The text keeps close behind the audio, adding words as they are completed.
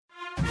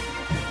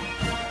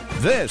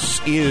This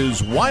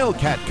is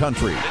Wildcat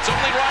Country. It's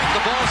only right.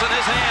 The ball's in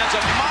his hands.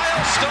 A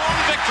milestone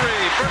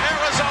victory for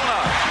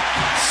Arizona.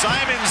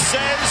 Simon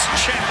says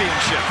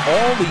championship.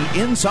 All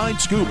the inside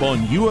scoop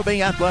on U of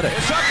A athletics.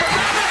 It's up for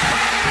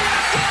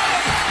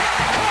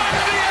Caught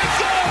in the end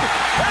zone.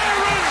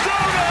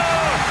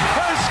 Arizona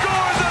has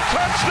scored the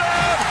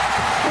touchdown.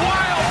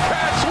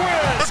 Wildcats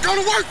win. Let's go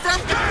to work, fam.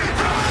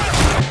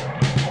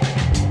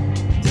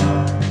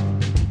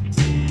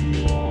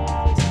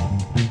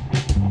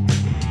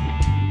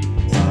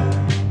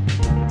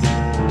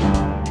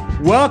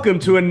 Welcome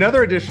to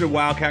another edition of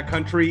Wildcat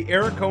Country.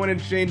 Eric Cohen and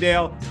Shane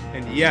Dale.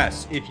 And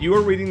yes, if you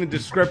are reading the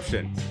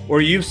description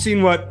or you've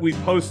seen what we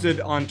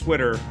posted on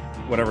Twitter,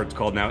 whatever it's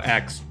called now,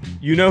 X,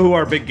 you know who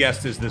our big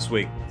guest is this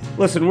week.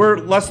 Listen, we're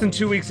less than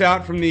 2 weeks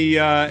out from the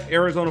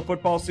Arizona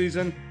football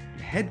season.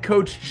 Head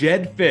coach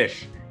Jedd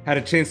Fisch had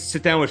a chance to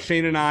sit down with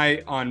Shane and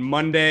I on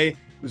Monday. It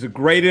was a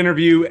great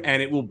interview,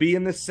 and it will be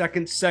in the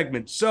second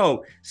segment.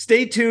 So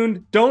stay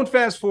tuned. Don't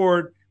fast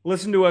forward.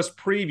 Listen to us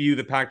preview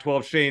the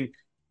Pac-12. Shane,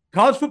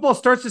 college football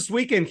starts this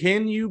weekend.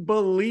 Can you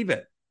believe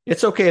it?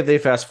 It's okay if they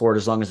fast forward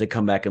as long as they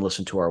come back and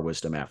listen to our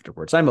wisdom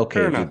afterwards. I'm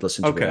okay if you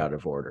listen to it out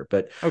of order,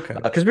 but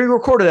because we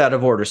record it out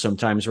of order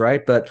sometimes,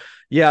 right? But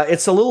yeah,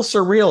 it's a little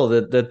surreal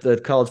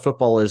that college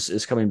football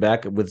is coming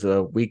back with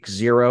week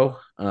 0.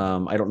 I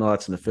don't know if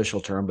that's an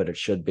official term, but it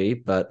should be.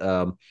 But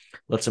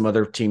let some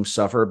other teams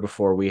suffer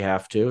before we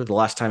have to. The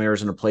last time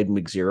Arizona played in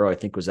week 0, I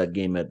think, was that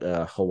game at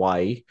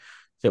Hawaii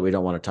that we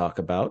don't want to talk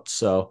about.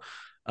 So.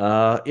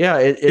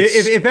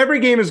 If every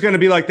game is going to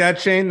be like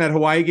that, Shane, that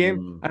Hawaii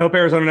game, I hope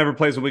Arizona never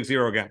plays in week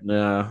 0 again.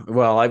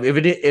 Well,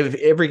 if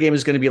every game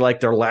is going to be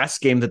like their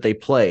last game that they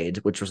played,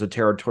 which was a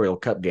territorial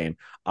cup game,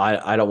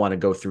 I don't want to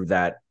go through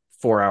that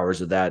 4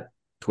 hours of that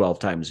 12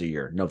 times a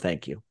year. No,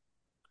 thank you.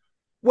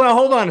 Well,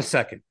 hold on a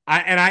second.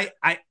 I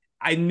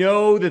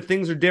know that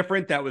things are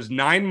different. That was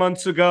 9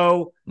 months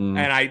ago, and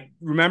I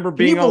remember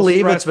being. Can you believe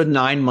stressed. It's been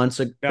 9 months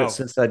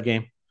since that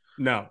game?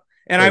 No,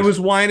 and I was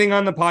whining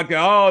on the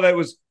podcast. Oh, that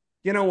was.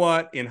 You know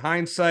what? In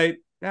hindsight,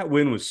 that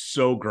win was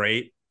so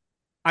great.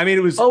 I mean,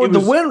 it was.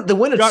 The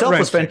win itself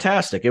was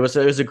fantastic. It was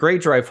a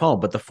great drive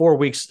home, but the 4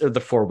 weeks,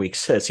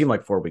 it seemed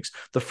like 4 weeks.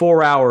 The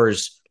 4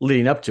 hours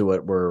leading up to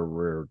it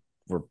were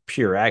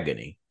pure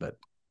agony. But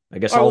I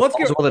guess all's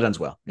well that ends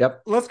well.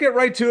 Yep. Let's get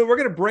right to it. We're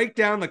going to break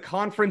down the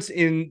conference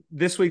in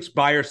this week's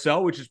Buy or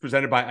Sell, which is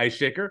presented by Ice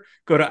Shaker.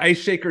 Go to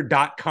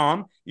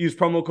iceshaker.com. Use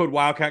promo code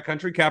Wildcat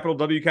Country, capital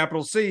W,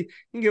 capital C. You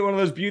can get one of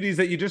those beauties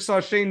that you just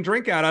saw Shane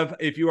drink out of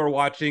if you are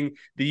watching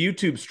the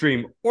YouTube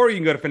stream. Or you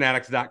can go to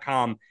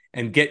fanatics.com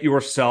and get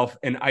yourself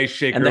an Ice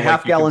Shaker. And the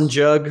half-gallon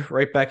jug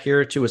right back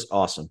here, too, is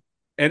awesome.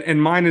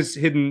 And mine is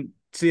hidden.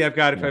 See, I've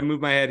got, if I move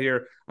my head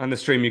here on the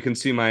stream, you can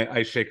see my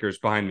Ice Shakers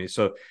behind me.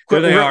 So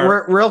there they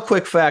are. Real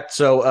quick fact.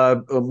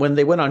 So when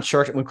Chris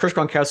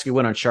Gronkowski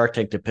went on Shark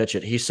Tank to pitch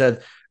it, he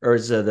said, Lori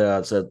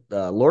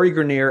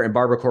Greiner and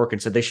Barbara Corcoran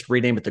said they should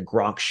rename it the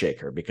Gronk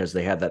Shaker because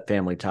they had that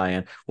family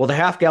tie-in. Well, the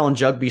half-gallon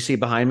jug BC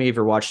behind me, if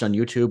you're watching on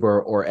YouTube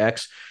or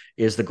X,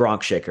 is the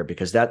Gronk Shaker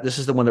because this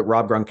is the one that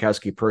Rob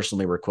Gronkowski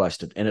personally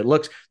requested, and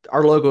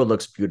our logo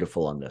looks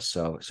beautiful on this.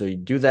 So you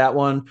do that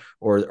one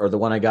or the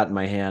one I got in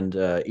my hand,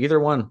 either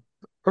one.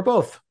 Or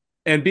both.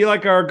 And be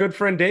like our good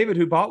friend David,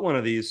 who bought one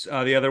of these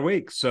the other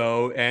week.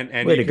 So, and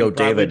way you to go,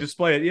 David.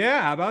 Display it.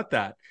 Yeah, how about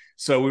that?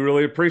 So we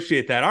really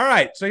appreciate that. All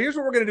right. So here's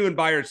what we're going to do in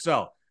Buy or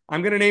Sell.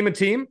 I'm going to name a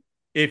team.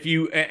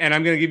 And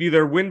I'm going to give you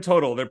their win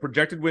total, their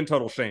projected win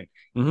total, Shane.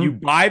 Mm-hmm. You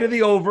buy to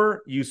the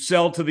over, you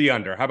sell to the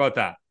under. How about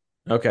that?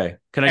 Okay.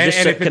 Can I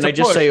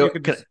just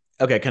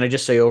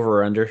say over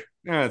or under?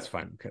 No, that's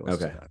fine. Okay. Let's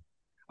do that.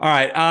 All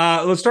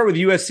right. Let's start with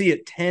USC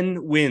at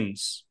 10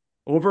 wins.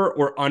 Over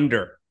or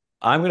under?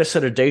 I'm going to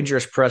set a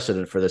dangerous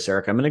precedent for this,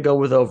 Eric. I'm going to go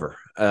with over.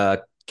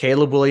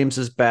 Caleb Williams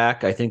is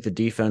back. I think the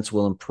defense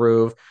will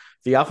improve.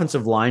 The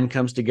offensive line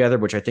comes together,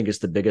 which I think is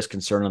the biggest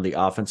concern on the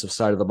offensive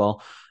side of the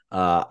ball.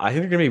 I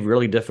think they're going to be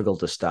really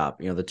difficult to stop.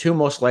 The two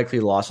most likely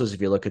losses,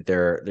 if you look at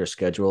their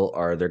schedule,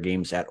 are their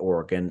games at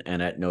Oregon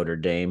and at Notre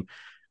Dame.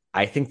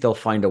 I think they'll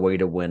find a way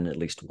to win at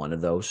least one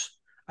of those.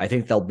 I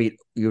think they'll beat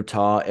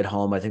Utah at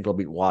home. I think they'll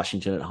beat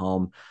Washington at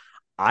home.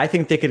 I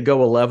think they could go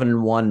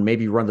 11-1,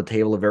 maybe run the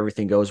table if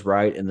everything goes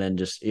right, and then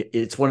just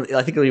it's one.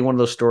 I think it'll be one of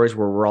those stories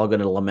where we're all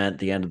going to lament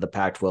the end of the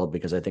Pac-12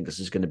 because I think this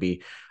is going to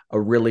be a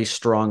really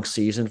strong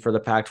season for the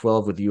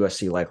Pac-12 with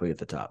USC likely at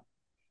the top.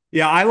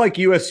 Yeah, I like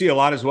USC a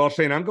lot as well,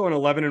 Shane. I'm going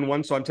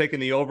 11-1, so I'm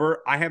taking the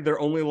over. I have their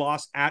only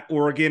loss at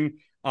Oregon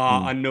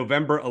on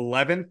November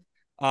 11th.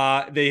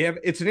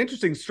 It's an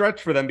interesting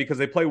stretch for them because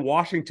they play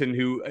Washington,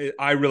 who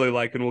I really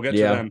like, and we'll get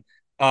to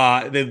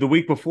them the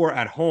week before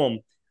at home.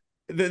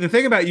 The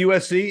thing about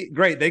USC,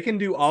 great, they can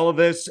do all of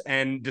this,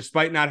 and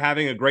despite not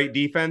having a great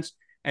defense,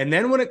 and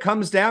then when it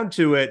comes down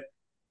to it,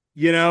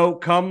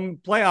 come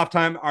playoff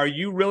time, are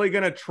you really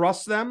going to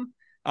trust them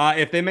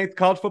if they make the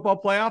college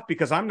football playoff?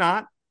 Because I'm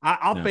not.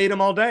 I'll fade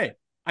them all day.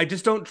 I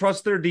just don't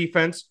trust their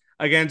defense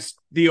against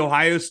the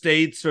Ohio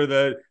States or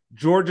the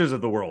Georgias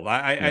of the world.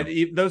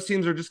 Those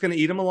teams are just going to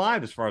eat them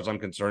alive, as far as I'm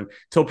concerned,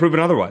 till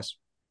proven otherwise.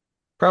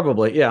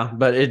 Probably, yeah.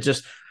 But it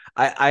just,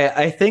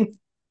 I think,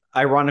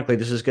 ironically,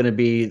 this is going to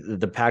be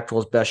the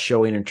Pac-12's best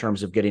showing in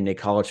terms of getting a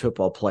college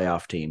football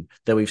playoff team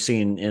that we've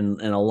seen in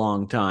a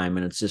long time,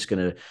 and it's just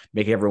going to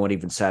make everyone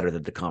even sadder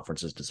that the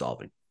conference is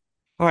dissolving.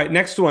 All right,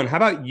 next one. How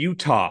about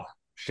Utah?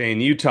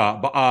 Shane,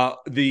 Utah.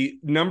 The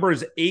number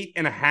is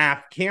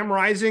 8.5. Cam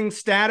Rising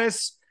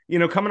status,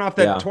 coming off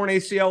that torn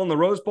ACL in the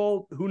Rose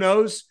Bowl. Who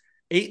knows?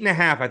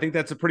 8.5. I think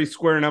that's a pretty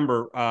square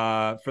number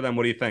for them.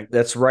 What do you think?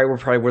 That's right. We're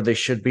probably where they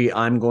should be.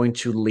 I'm going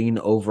to lean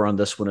over on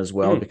this one as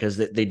well because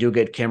they do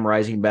get Cam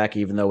Rising back,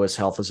 even though his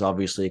health is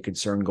obviously a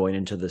concern going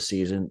into the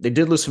season. They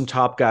did lose some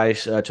top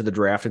guys to the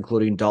draft,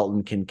 including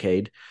Dalton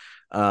Kincaid.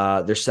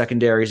 Their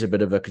secondary is a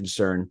bit of a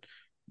concern.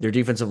 Their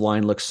defensive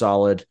line looks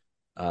solid.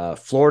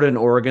 Florida and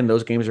Oregon,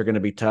 those games are going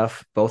to be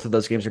tough. Both of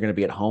those games are going to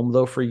be at home,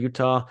 though, for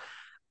Utah.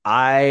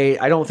 I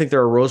don't think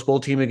they're a Rose Bowl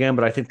team again,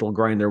 but I think they'll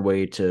grind their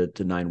way to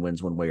 9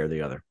 wins one way or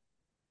the other.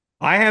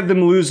 I have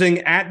them losing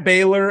at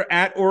Baylor,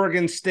 at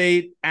Oregon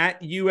State,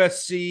 at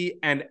USC,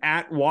 and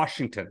at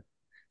Washington.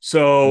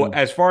 So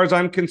as far as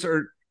I'm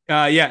concerned,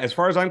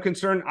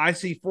 I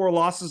see 4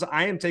 losses.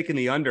 I am taking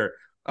the under.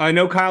 I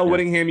know Kyle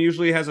Whittingham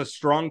usually has a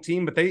strong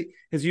team, but they,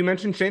 as you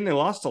mentioned, Shane, they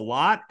lost a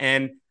lot,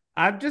 and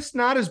I'm just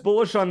not as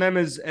bullish on them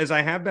as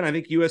I have been. I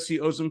think USC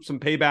owes them some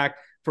payback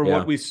for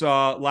what we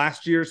saw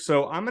last year.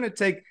 So I'm going to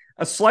take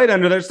a slight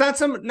under there. It's not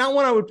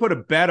one I would put a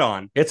bet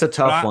on. It's a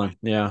tough one.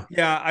 Yeah.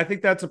 Yeah. I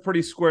think that's a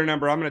pretty square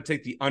number. I'm going to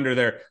take the under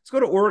there. Let's go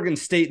to Oregon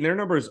State, and their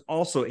number is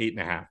also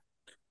 8.5.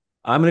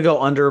 I'm going to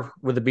go under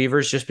with the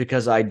Beavers just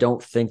because I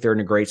don't think they're in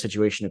a great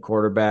situation at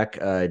quarterback.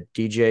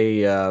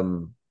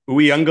 DJ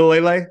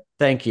Uiagalelei.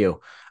 Thank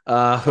you.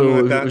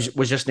 Who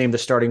was just named the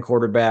starting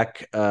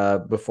quarterback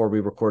before we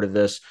recorded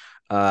this.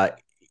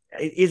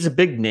 It's a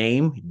big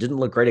name. Didn't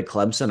look great at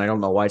Clemson. I don't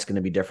know why it's going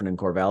to be different in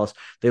Corvallis.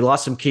 They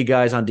lost some key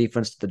guys on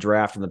defense to the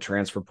draft and the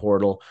transfer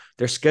portal.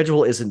 Their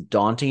schedule isn't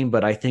daunting,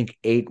 but I think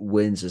 8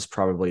 wins is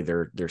probably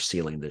their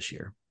ceiling this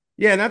year.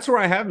 Yeah, and that's where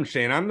I have them,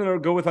 Shane. I'm going to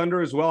go with under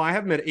as well. I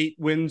have them at 8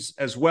 wins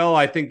as well.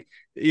 I think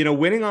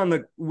winning on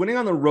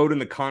the road in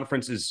the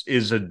conference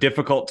is a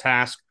difficult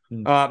task.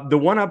 The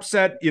one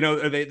upset,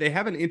 they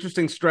have an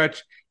interesting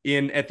stretch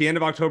at the end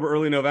of October,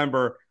 early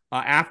November.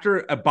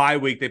 After a bye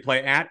week, they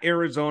play at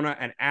Arizona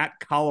and at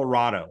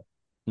Colorado.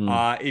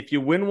 If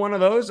you win one of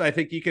those, I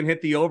think you can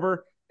hit the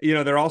over. They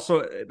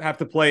also have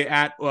to play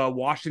at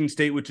Washington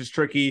State, which is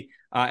tricky,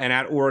 and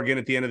at Oregon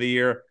at the end of the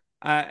year.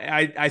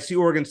 I see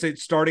Oregon State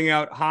starting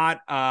out hot.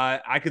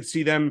 I could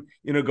see them,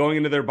 going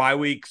into their bye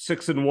week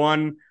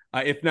 6-1,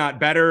 if not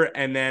better,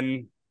 and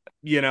then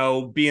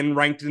being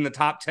ranked in the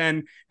top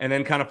 10 and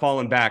then kind of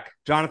falling back.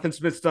 Jonathan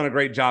Smith's done a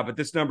great job, but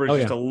this number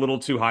is just a little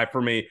too high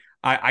for me.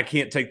 I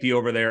can't take the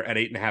over there at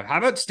 8.5. How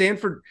about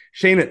Stanford,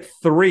 Shane, at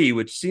 3,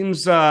 which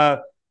seems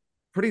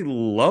pretty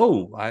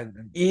low? I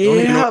don't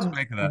even know what to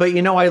make of that.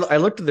 But I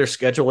looked at their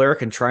schedule,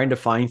 Eric, and trying to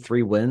find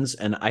 3 wins,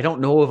 and I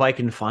don't know if I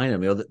can find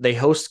them. They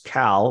host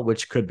Cal,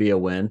 which could be a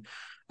win.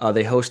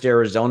 They host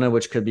Arizona,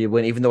 which could be a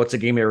win, even though it's a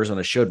game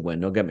Arizona should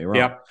win. Don't get me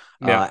wrong.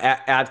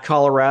 At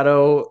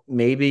Colorado,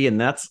 maybe, and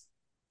that's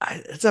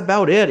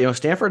about it.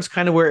 Stanford's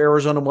kind of where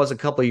Arizona was a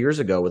couple of years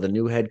ago with a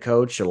new head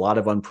coach, a lot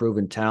of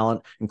unproven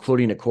talent,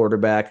 including a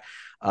quarterback.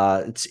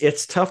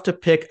 It's tough to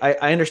pick.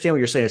 I understand what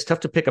you're saying. It's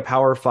tough to pick a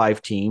Power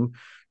 5 team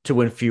to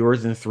win fewer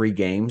than 3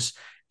 games.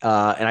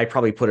 And I'd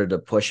probably put it a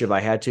push if I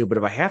had to, but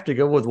if I have to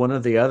go with one or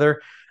the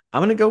other,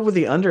 I'm going to go with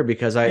the under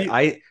because you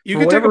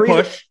can take a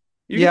push.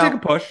 You can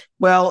take a push.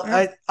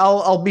 Well,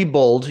 I'll be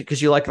bold because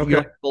you like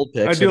bold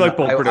picks. I do like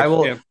bold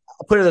predictions.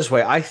 I'll put it this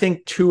way. I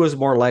think 2 is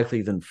more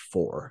likely than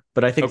 4,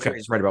 but I think 3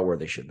 is right about where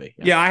they should be.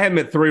 Yeah, I have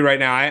them at 3 right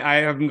now. I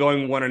have them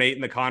going 1-8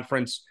 in the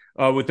conference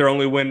with their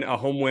only win, a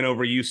home win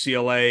over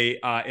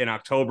UCLA in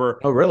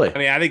October. Oh, really? I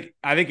mean,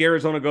 I think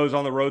Arizona goes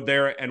on the road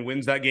there and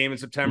wins that game in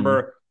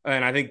September.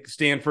 And I think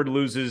Stanford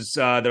loses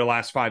their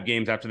last 5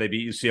 games after they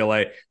beat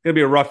UCLA. It's going to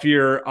be a rough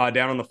year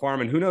down on the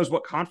farm. And who knows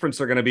what conference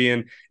they're going to be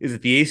in. Is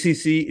it the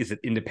ACC? Is it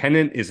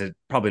independent? Is it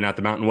probably not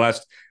the Mountain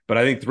West? But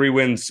I think 3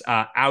 wins,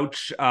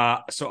 ouch.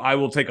 So I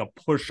will take a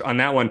push on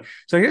that one.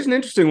 So here's an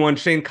interesting one,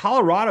 Shane.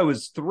 Colorado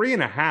is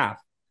 3.5.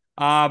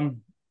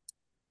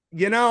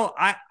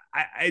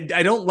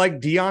 I don't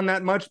like Dion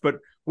that much, but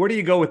where do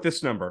you go with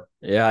this number?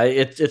 Yeah,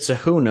 it's a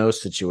who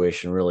knows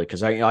situation, really,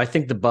 because I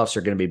think the Buffs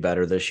are going to be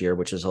better this year,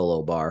 which is a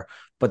low bar.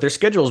 But their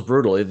schedule is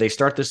brutal. They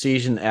start the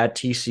season at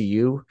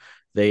TCU.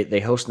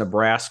 They host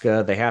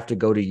Nebraska. They have to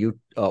go to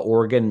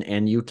Oregon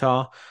and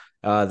Utah.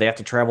 They have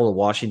to travel to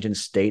Washington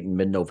State in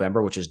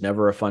mid-November, which is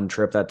never a fun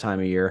trip that time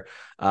of year.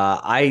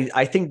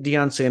 I think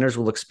Deion Sanders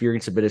will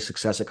experience a bit of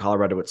success at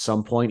Colorado at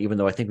some point, even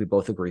though I think we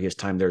both agree his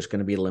time there is going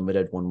to be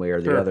limited one way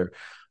or the other.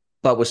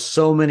 But with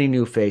so many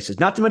new faces,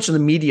 not to mention the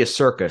media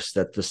circus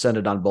that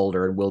descended on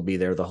Boulder and will be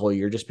there the whole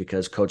year just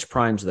because Coach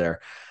Prime's there,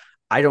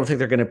 I don't think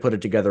they're going to put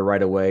it together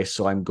right away.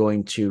 So I'm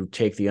going to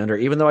take the under,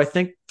 even though I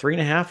think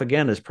 3.5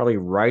 again is probably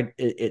right.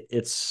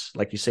 It's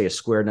like you say, a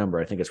square number.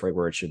 I think it's right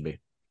where it should be.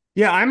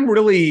 Yeah, I'm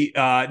really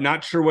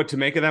not sure what to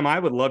make of them. I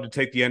would love to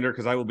take the under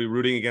because I will be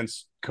rooting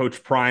against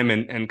Coach Prime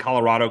and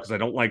Colorado because I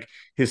don't like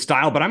his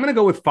style. But I'm going to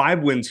go with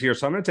 5 wins here.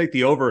 So I'm going to take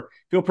the over.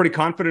 Feel pretty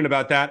confident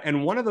about that.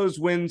 And one of those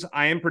wins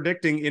I am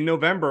predicting in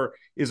November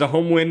is a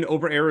home win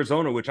over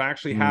Arizona, which I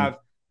actually have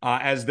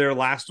as their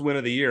last win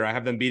of the year. I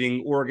have them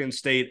beating Oregon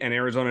State and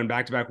Arizona in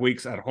back-to-back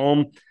weeks at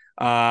home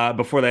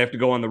before they have to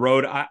go on the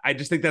road. I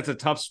just think that's a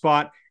tough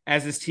spot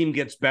as this team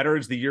gets better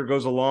as the year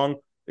goes along.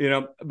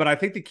 But I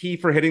think the key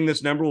for hitting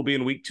this number will be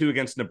in week 2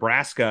 against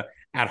Nebraska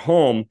at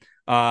home.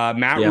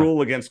 Matt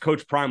Rule against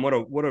Coach Prime. What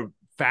a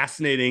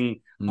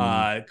fascinating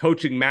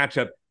coaching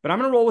matchup. But I'm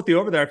going to roll with the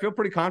over there. I feel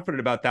pretty confident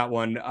about that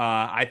one.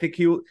 I think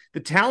the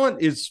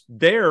talent is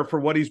there for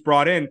what he's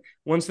brought in.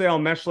 Once they all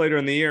mesh later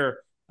in the year,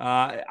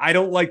 I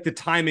don't like the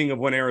timing of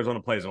when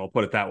Arizona plays them. I'll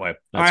put it that way.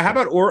 All right, how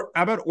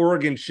about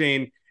Oregon,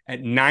 Shane,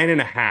 at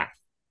 9.5?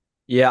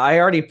 Yeah, I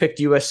already picked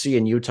USC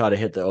and Utah to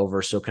hit the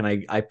over. So can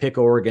I pick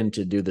Oregon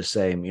to do the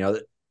same?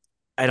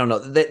 I don't know.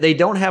 They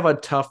don't have a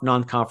tough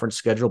non-conference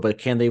schedule, but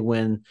can they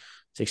win,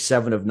 say,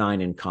 7 of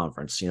 9 in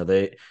conference?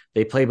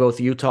 They play both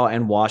Utah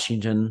and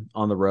Washington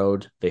on the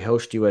road. They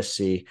host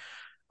USC.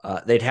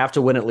 They'd have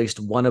to win at least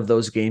one of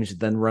those games,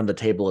 then run the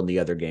table in the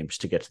other games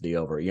to get to the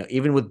over.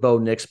 Even with Bo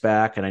Nix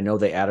back, and I know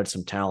they added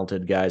some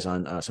talented guys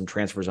on some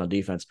transfers on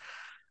defense,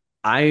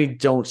 I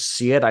don't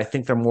see it. I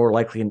think they're more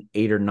likely an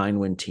 8 or 9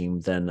 win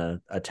team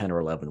than a 10 or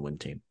 11 win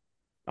team.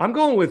 I'm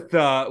going with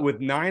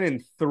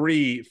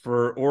 9-3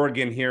 for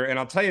Oregon here, and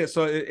I'll tell you.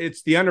 So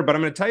it's the under, but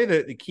I'm going to tell you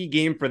the key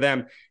game for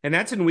them, and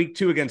that's in week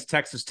 2 against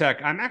Texas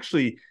Tech. I'm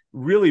actually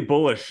really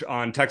bullish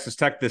on Texas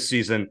Tech this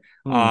season.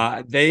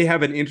 They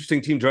have an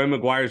interesting team. Joey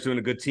McGuire's doing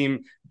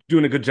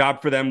a good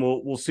job for them.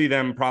 We'll see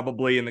them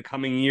probably in the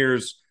coming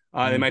years.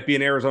 They might be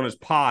in Arizona's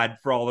pod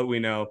for all that we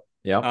know.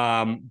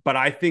 Yeah. But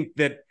I think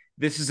that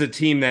this is a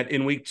team that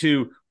in week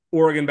 2,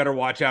 Oregon better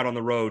watch out on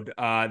the road.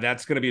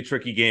 That's going to be a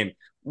tricky game.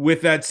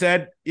 With that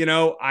said,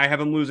 I have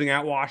them losing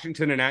at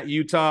Washington and at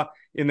Utah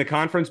in the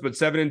conference, but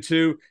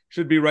 7-2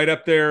 should be right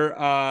up there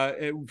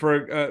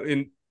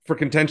for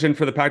contention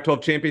for the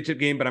Pac-12 championship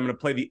game. But I'm going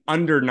to play the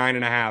under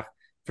 9.5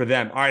 for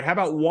them. All right, how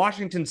about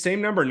Washington?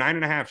 Same number,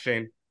 9.5.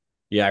 Shane.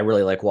 Yeah, I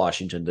really like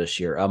Washington this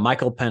year.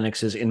 Michael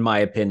Penix is, in my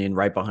opinion,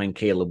 right behind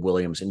Caleb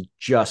Williams and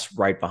just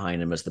right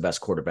behind him as the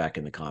best quarterback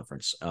in the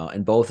conference.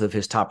 And both of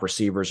his top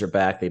receivers are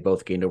back. They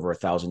both gained over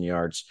 1,000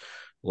 yards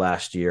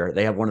last year.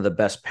 They have one of the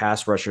best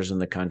pass rushers in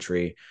the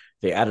country.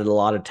 They added a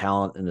lot of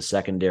talent in the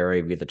secondary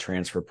via the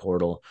transfer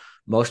portal.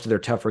 Most of their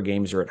tougher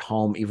games are at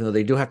home, even though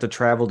they do have to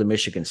travel to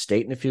Michigan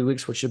State in a few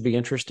weeks, which should be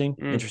interesting.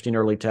 Interesting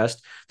early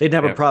test. They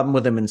didn't have a problem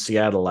with them in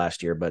Seattle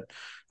last year, but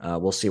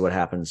we'll see what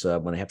happens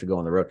when they have to go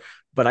on the road.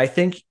 But I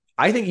think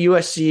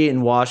USC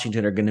and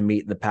Washington are going to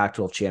meet in the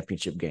Pac-12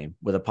 championship game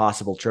with a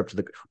possible trip to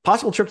the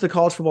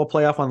college football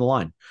playoff on the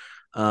line.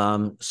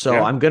 I'm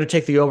going to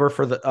take the over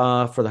for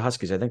the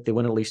Huskies. I think they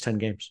win at least 10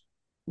 games.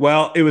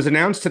 Well, it was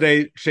announced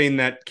today, Shane,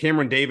 that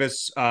Cameron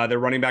Davis, their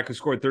running back who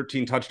scored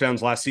 13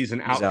 touchdowns last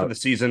season, out for the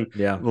season.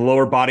 Yeah, the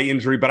lower body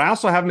injury. But I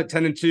also have them at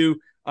 10-2,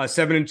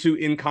 7-2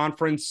 in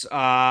conference.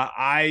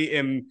 I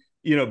am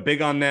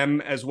big on them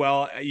as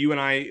well. You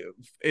and I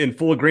in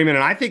full agreement.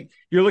 And I think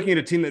you're looking at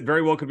a team that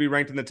very well could be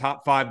ranked in the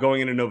top 5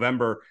 going into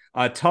November.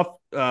 Tough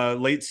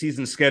late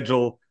season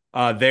schedule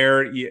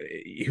there.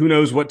 Who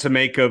knows what to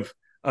make of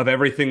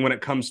everything when it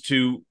comes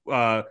to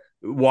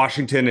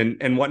Washington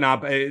and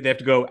whatnot. They have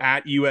to go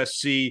at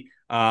USC,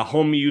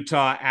 home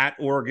Utah, at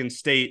Oregon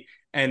State,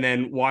 and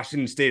then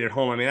Washington State at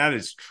home. I mean, that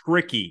is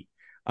tricky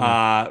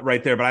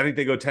right there. But I think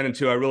they go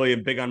 10-2. I really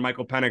am big on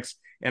Michael Penix,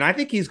 and I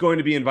think he's going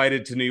to be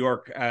invited to New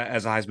York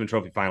as a Heisman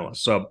Trophy finalist.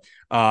 So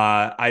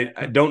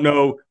I don't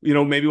know.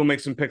 Maybe we'll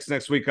make some picks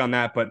next week on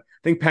that. But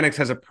I think Penix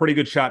has a pretty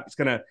good shot. It's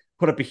going to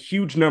put up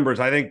huge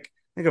numbers. I think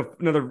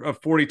another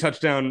 40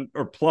 touchdown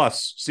or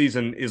plus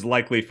season is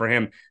likely for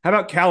him. How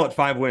about Cal at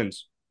 5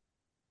 wins?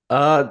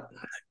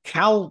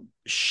 Cal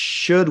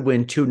should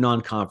win 2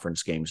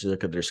 non-conference games to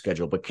look at their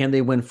schedule, but can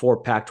they win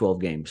 4 Pac-12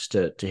 games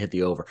to hit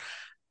the over?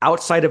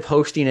 Outside of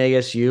hosting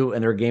ASU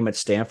and their game at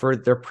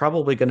Stanford, they're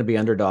probably going to be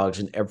underdogs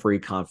in every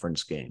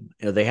conference game.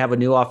 They have a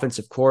new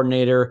offensive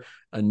coordinator,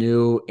 a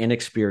new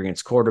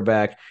inexperienced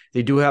quarterback.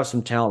 They do have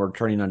some talent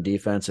returning on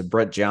defense. If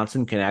Brett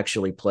Johnson can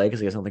actually play,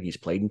 because I don't think he's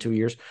played in 2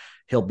 years,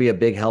 he'll be a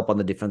big help on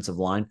the defensive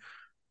line.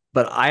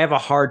 But I have a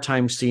hard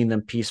time seeing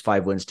them piece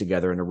 5 wins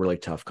together in a really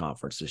tough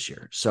conference this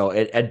year. So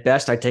at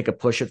best, I take a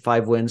push at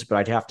 5 wins, but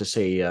I'd have to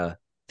say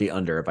the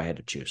under if I had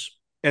to choose.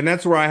 And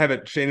that's where I have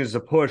it, Shane, is a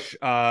push,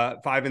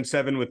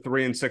 5-7 with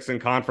 3-6 in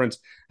conference.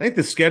 I think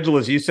the schedule,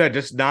 as you said,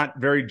 just not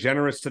very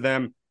generous to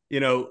them.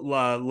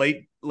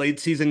 Late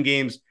season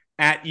games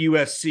at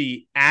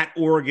USC, at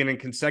Oregon in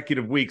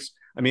consecutive weeks.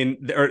 I mean,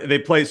 they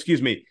play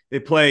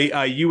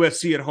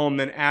USC at home,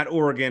 then at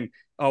Oregon,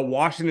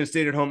 Washington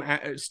State at home,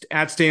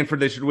 at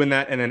Stanford. They should win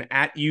that, and then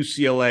at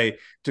UCLA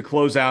to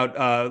close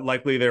out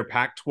likely their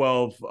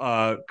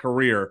Pac-12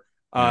 career.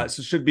 So it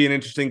should be an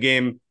interesting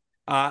game.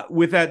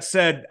 With that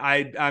said,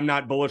 I'm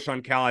not bullish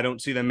on Cal. I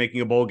don't see them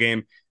making a bowl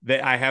game.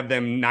 I have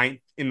them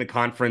ninth in the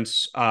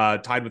conference,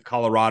 tied with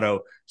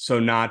Colorado. So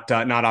not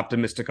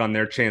optimistic on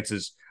their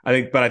chances.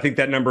 I think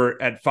that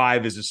number at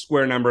 5 is a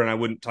square number, and I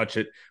wouldn't touch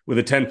it with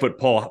a 10-foot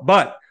pole.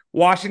 But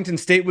Washington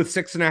State with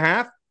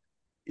 6.5.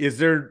 Is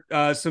there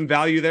some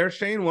value there,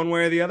 Shane, one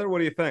way or the other? What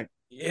do you think?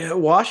 Yeah,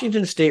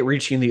 Washington State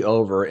reaching the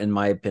over, in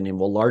my opinion,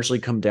 will largely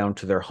come down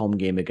to their home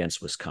game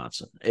against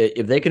Wisconsin.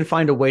 If they can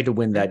find a way to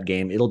win that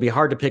game, it'll be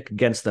hard to pick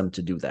against them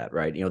to do that,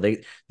 right?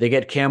 They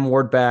get Cam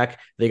Ward back.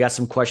 They got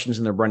some questions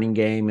in the running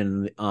game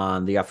and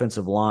on the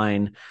offensive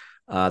line.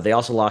 They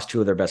also lost 2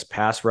 of their best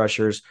pass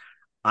rushers.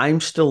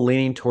 I'm still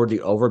leaning toward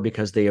the over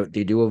because they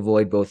do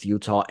avoid both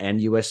Utah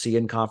and USC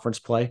in conference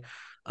play.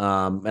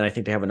 And I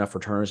think they have enough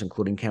returners,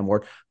 including Cam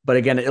Ward. But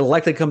again, it'll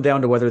likely come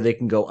down to whether they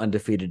can go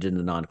undefeated in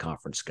the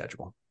non-conference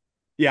schedule.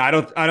 Yeah,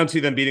 I don't see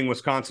them beating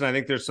Wisconsin. I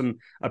think there's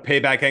a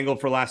payback angle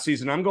for last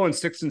season. I'm going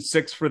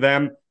 6-6 for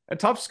them. A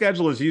tough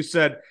schedule, as you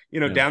said,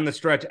 down the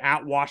stretch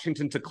at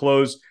Washington to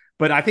close.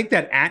 But I think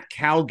that at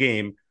Cal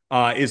game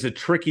is a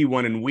tricky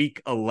one in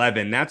week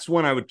 11. That's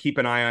one I would keep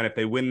an eye on. If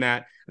they win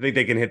that, I think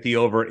they can hit the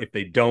over. If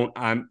they don't,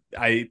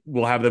 I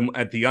will have them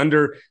at the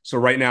under. So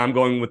right now I'm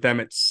going with them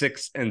at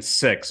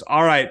 6-6.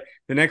 All right.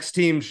 The next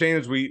team, Shane,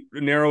 as we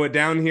narrow it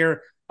down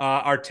here,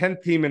 our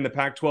 10th team in the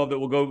Pac-12 that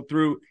will go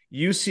through,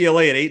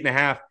 UCLA at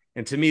 8.5.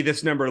 And to me,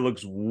 this number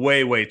looks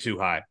way, way too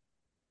high.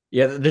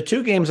 Yeah, the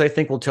 2 games I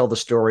think will tell the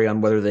story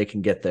on whether they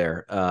can get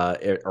there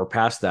or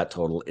past that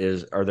total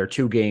are their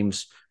 2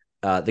 games.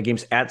 The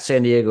games at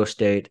San Diego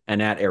State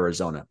and at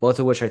Arizona, both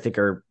of which I think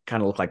are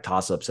kind of look like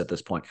toss-ups at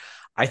this point.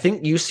 I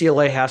think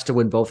UCLA has to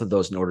win both of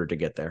those in order to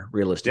get there,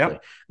 realistically.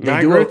 Yep.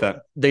 I agree with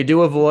that. They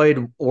do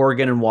avoid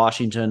Oregon and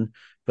Washington,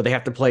 but they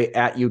have to play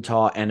at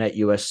Utah and at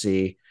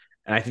USC,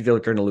 and I think they're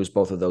going to lose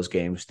both of those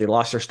games. They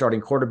lost their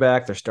starting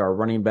quarterback, their star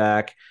running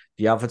back.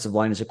 The offensive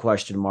line is a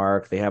question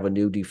mark. They have a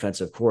new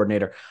defensive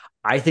coordinator.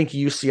 I think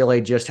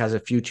UCLA just has a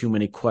few too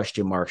many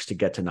question marks to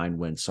get to 9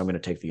 wins, so I'm going to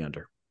take the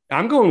under.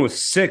 I'm going with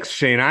 6,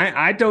 Shane.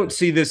 I don't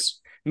see this.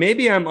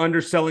 Maybe I'm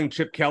underselling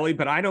Chip Kelly,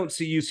 but I don't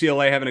see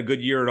UCLA having a good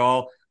year at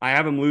all. I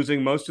have them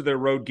losing most of their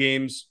road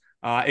games,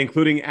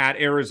 including at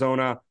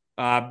Arizona,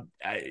 at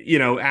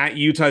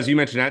Utah, as you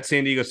mentioned, at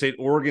San Diego State.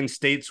 Oregon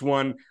State's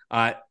one.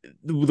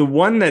 The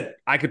one that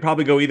I could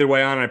probably go either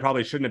way on, and I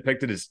probably shouldn't have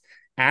picked it, is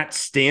at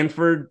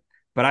Stanford.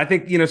 But I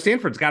think,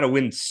 Stanford's got to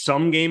win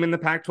some game in the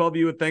Pac-12,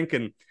 you would think,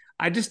 and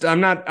I'm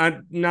not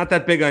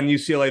that big on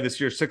UCLA this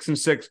year.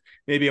 6-6,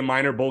 maybe a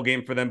minor bowl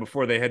game for them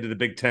before they head to the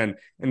Big Ten,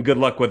 and good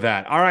luck with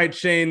that. All right,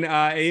 Shane,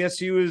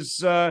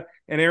 ASU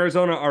and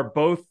Arizona are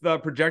both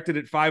projected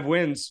at 5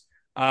 wins.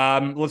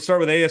 Let's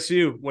start with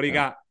ASU. What do you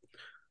got?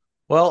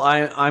 Well,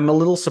 I'm a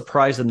little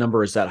surprised the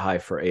number is that high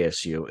for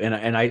ASU,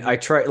 and I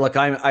try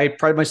I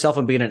pride myself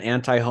on being an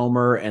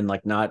anti-homer and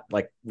not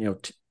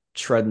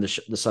treading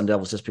the Sun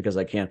Devils just because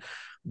I can.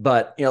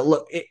 But,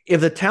 look, if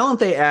the talent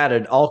they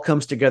added all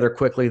comes together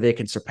quickly, they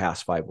can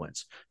surpass 5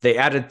 wins. They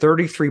added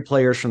 33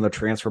 players from the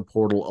transfer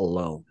portal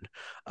alone.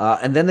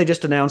 And then they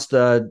just announced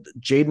Jaden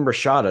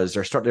Rashada as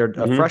their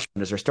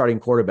freshman as their starting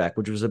quarterback,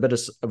 which was a bit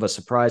of a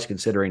surprise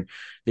considering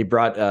they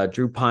brought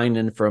Drew Pine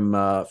in from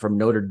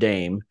Notre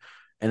Dame.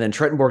 And then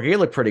Trenton Bourguet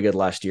looked pretty good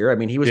last year. I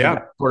mean, he was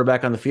the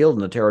quarterback on the field in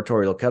the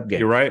Territorial Cup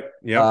game. You're right.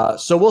 Yeah.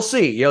 So we'll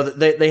see.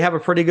 They have a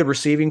pretty good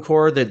receiving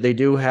core that they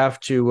do have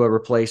to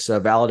replace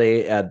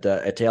Valladay at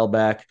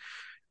tailback.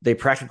 They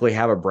practically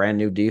have a brand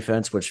new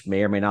defense, which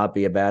may or may not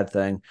be a bad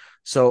thing.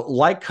 So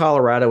like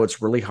Colorado,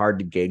 it's really hard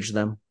to gauge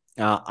them.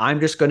 I'm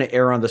just going to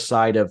err on the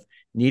side of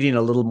needing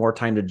a little more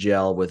time to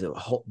gel with a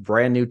whole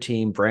brand new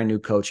team, brand new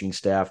coaching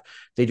staff.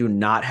 They do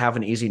not have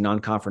an easy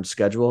non-conference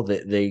schedule.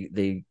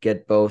 They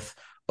get both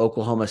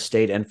Oklahoma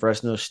State and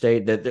Fresno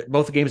State, that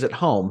both games at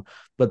home,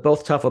 but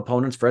both tough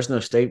opponents.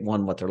 Fresno State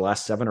won their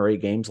last 7 or 8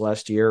 games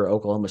last year.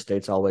 Oklahoma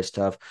State's always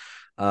tough.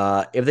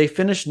 If they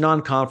finish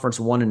non-conference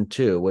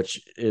 1-2,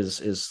 which is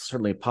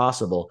certainly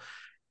possible,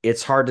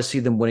 it's hard to see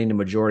them winning the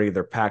majority of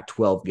their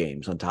Pac-12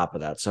 games on top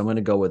of that. So I'm going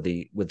to go with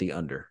the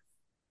under.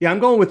 Yeah, I'm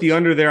going with the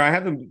under there. I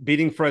have them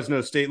beating Fresno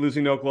State,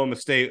 losing to Oklahoma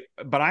State,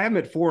 but I have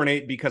them at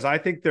 4-8 because I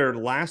think their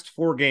last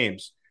 4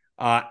 games,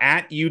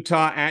 at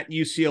Utah, at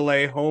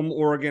UCLA, home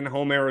Oregon,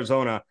 home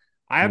Arizona,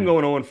 I am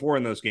going 0-4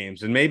 in those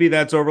games, and maybe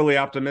that's overly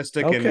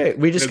optimistic. Okay,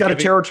 we just got a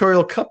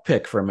Territorial Cup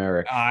pick from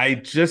Eric. I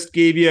just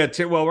gave you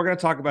well, we're going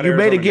to talk about you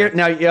Arizona made a gear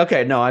now.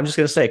 Okay, no, I'm just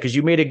going to say because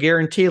you made a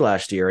guarantee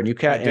last year, and you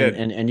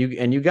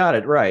and you got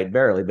it right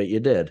barely, but you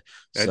did.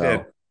 I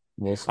did.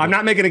 We'll see. I'm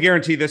not making a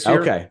guarantee this year.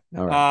 Okay,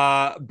 all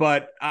right.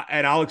 But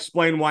I'll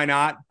explain why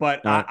not.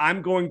 But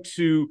I'm going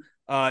to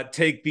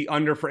take the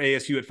under for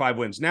ASU at 5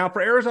 wins. Now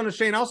for Arizona,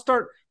 Shane, I'll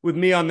start with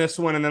me on this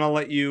one, and then I'll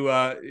let you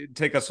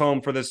take us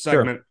home for this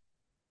segment. Sure.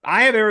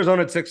 I have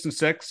Arizona at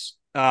 6-6.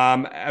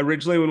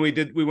 Originally, when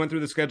we went through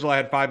the schedule, I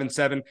had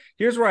 5-7.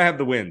 Here's where I have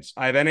the wins.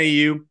 I have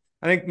NAU.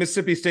 I think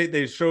Mississippi State,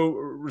 they show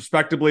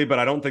respectably, but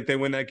I don't think they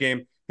win that game.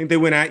 I think they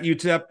win at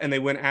UTEP and they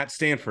win at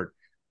Stanford.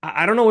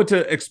 I don't know what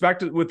to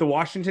expect with the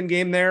Washington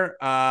game there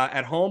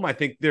at home. I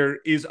think there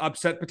is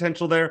upset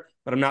potential there.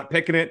 but I'm not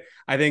picking it.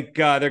 I think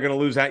they're going to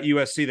lose at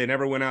USC. They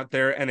never win out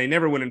there, and they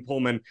never win in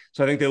Pullman.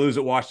 So I think they lose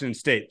at Washington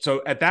State.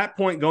 So at that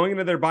point, going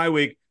into their bye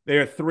week, they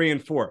are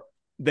 3-4.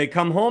 They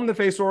come home to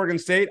face Oregon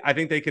State. I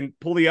think they can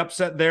pull the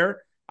upset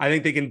there. I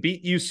think they can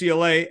beat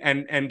UCLA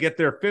and get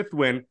their 5th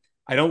win.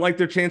 I don't like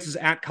their chances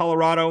at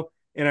Colorado,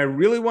 and I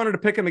really wanted to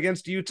pick them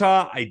against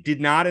Utah. I did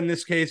not in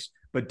this case,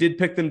 but did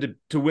pick them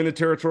to win the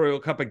Territorial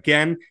Cup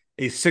again,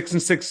 a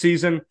 6-6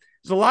 season.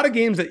 There's a lot of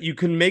games that you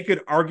can make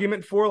an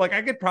argument for. Like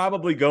I could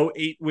probably go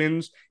 8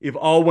 wins if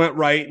all went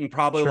right, and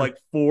probably like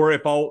 4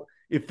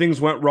 if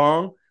things went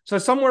wrong. So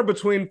somewhere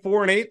between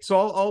 4 and 8. So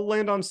I'll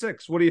land on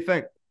 6. What do you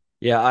think?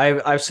 Yeah,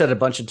 I've said a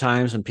bunch of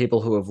times, and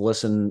people who have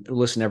listened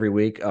every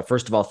week.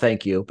 First of all,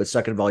 thank you, but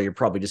second of all, you're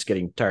probably just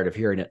getting tired of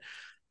hearing it.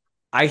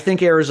 I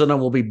think Arizona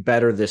will be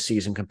better this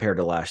season compared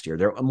to last year.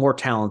 They're a more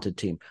talented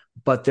team,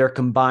 but their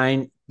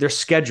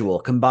schedule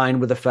combined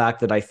with the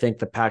fact that I think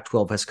the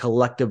Pac-12 has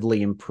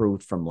collectively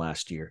improved from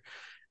last year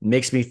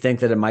makes me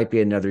think that it might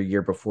be another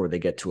year before they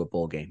get to a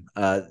bowl game.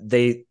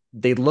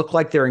 They look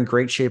like they're in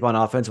great shape on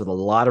offense with a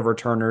lot of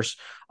returners,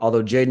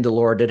 although Jaden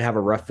DeLore did have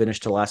a rough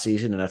finish to last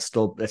season, and that's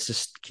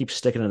just keeps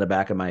sticking in the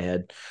back of my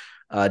head.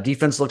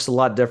 Defense looks a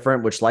lot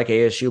different, which like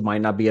ASU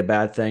might not be a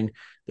bad thing.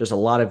 There's a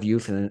lot of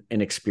youth and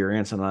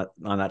experience on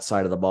that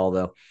side of the ball,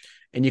 though.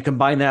 And you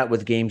combine that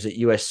with games at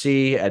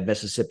USC, at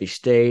Mississippi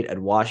State, at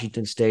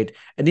Washington State,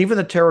 and even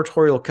the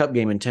Territorial Cup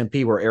game in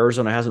Tempe, where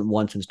Arizona hasn't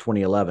won since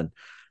 2011.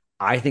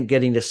 I think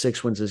getting to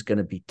 6 wins is going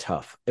to be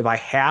tough. If I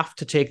have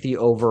to take the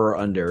over or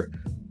under,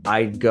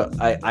 I'd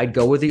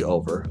go with the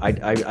over.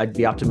 I'd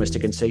be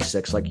optimistic and say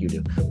 6 like you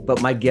do.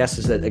 But my guess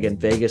is that, again,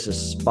 Vegas is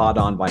spot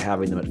on by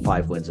having them at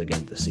 5 wins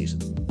again this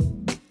season.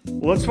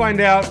 Well, let's find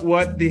out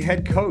what the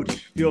head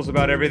coach feels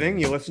about everything.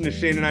 You listen to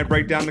Shane and I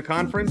break down the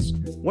conference.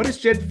 What does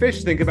Jedd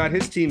Fisch think about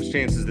his team's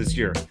chances this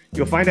year?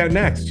 You'll find out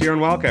next here on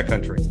Wildcat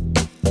Country.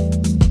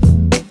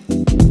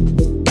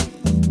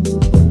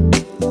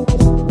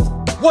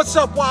 What's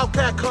up,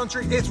 Wildcat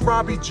Country? It's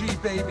Robbie G,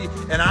 baby,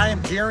 and I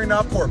am gearing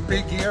up for a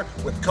big year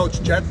with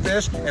Coach Jedd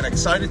Fisch and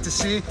excited to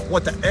see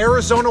what the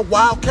Arizona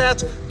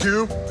Wildcats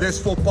do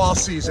this football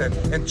season.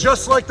 And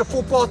just like the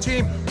football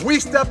team, we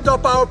stepped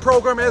up our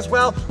program as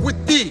well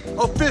with the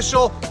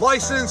official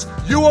licensed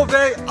U of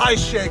A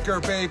Ice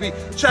Shaker, baby.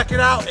 Check it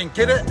out and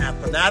get it at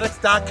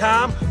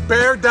fanatics.com.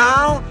 Bear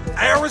down,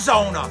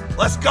 Arizona.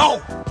 Let's go.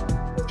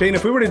 Shane,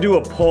 if we were to do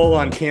a poll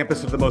on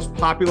campus of the most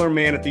popular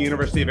man at the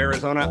University of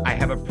Arizona, I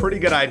have a pretty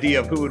good idea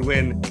of who would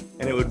win,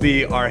 and it would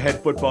be our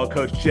head football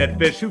coach, Jedd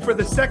Fisch, who for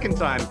the second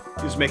time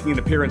is making an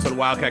appearance on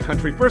Wildcat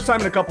Country. First time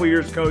in a couple of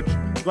years, Coach.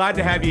 Glad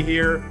to have you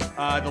here.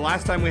 The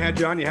last time we had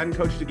you on, you hadn't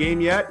coached a game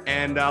yet,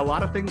 and a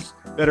lot of things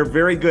that are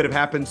very good have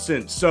happened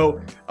since. So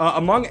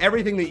among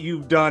everything that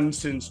you've done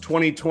since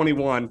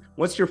 2021,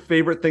 what's your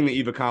favorite thing that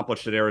you've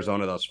accomplished at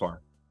Arizona thus far?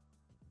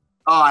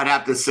 Oh, I'd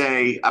have to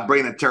say I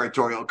bring the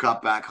Territorial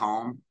Cup back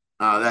home.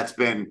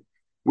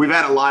 We've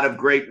had a lot of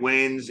great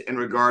wins in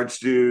regards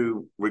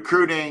to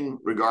recruiting,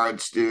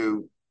 regards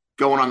to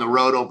going on the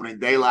road. Opening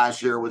day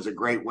last year was a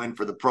great win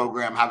for the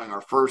program. Having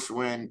our first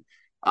win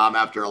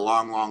after a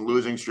long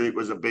losing streak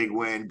was a big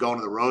win. Going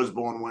to the Rose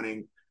Bowl and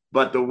winning.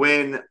 But the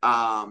win,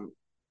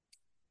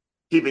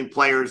 keeping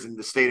players in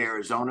the state of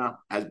Arizona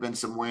has been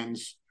some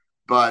wins.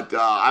 But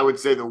I would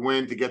say the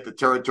win to get the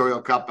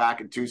Territorial Cup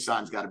back in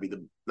Tucson's got to be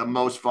the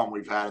most fun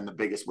we've had and the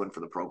biggest win for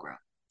the program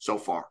so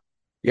far.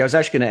 Yeah, I was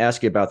actually going to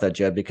ask you about that,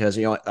 Jedd, because,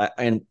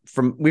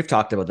 we've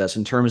talked about this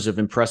in terms of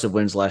impressive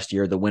wins last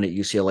year. The win at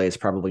UCLA is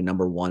probably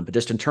number one, but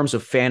just in terms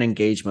of fan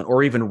engagement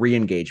or even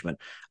re-engagement,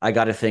 I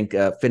got to think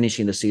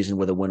finishing the season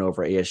with a win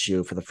over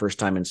ASU for the first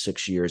time in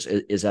 6 years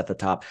is at the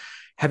top.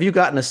 Have you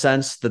gotten a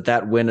sense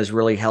that win has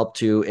really helped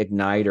to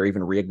ignite or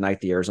even reignite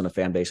the Arizona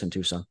fan base in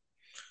Tucson?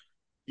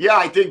 Yeah,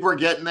 I think we're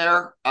getting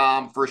there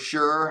for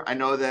sure. I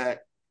know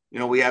that,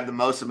 we have the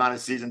most amount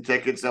of season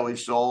tickets that we've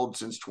sold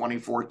since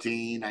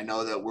 2014. I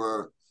know that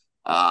we're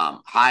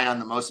high on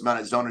the most amount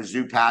of Zona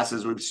Zoo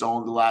passes we've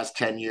sold in the last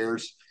 10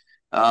 years.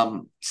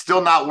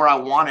 Still not where I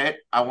want it.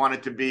 I want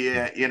it to be,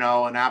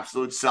 an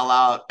absolute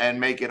sellout and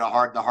make it the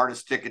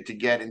hardest ticket to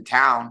get in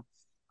town.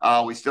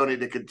 We still need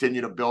to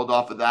continue to build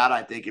off of that.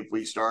 I think if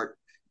we start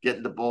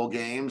getting to bowl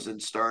games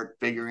and start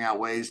figuring out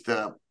ways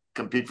to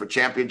compete for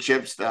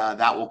championships,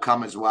 that will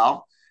come as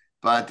well.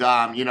 But,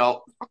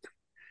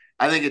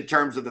 I think in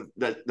terms of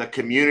the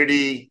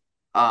community,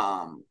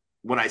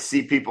 when I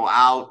see people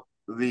out,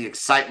 the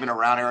excitement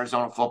around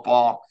Arizona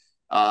football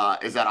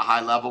is at a high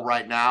level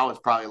right now.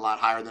 It's probably a lot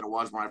higher than it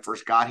was when I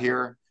first got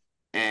here.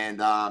 And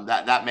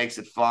that makes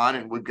it fun.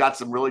 And we've got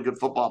some really good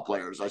football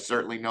players. I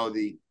certainly know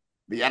the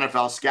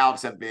NFL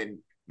scouts have been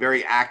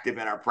very active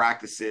at our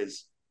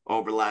practices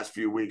over the last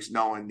few weeks,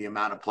 knowing the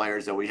amount of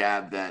players that we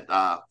have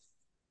that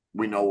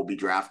we know will be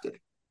drafted.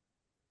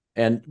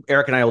 And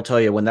Eric and I will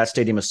tell you, when that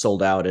stadium is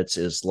sold out, it's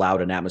as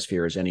loud an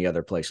atmosphere as any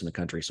other place in the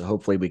country. So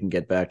hopefully we can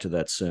get back to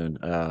that soon.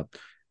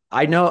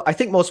 I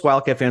think most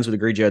Wildcat fans would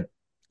agree, Jedd,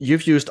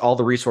 you've used all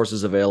the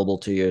resources available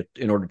to you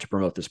in order to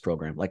promote this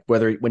program. Like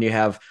when you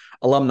have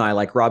alumni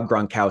like Rob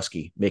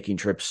Gronkowski making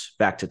trips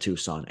back to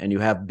Tucson, and you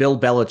have Bill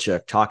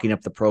Belichick talking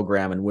up the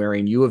program and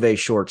wearing U of A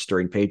shorts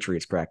during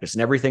Patriots practice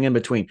and everything in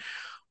between.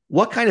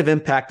 What kind of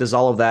impact does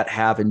all of that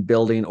have in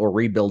building or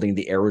rebuilding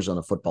the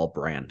Arizona football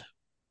brand?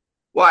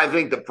 Well, I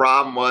think the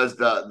problem was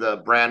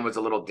the brand was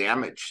a little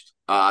damaged.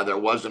 There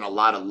wasn't a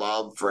lot of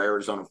love for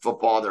Arizona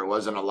football. There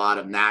wasn't a lot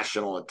of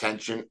national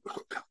attention.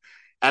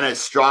 And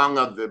as strong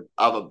of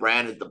a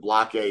brand as the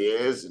Block A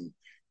is, and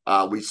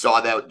we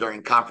saw that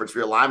during conference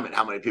realignment,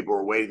 how many people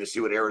were waiting to see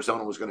what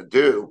Arizona was going to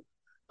do.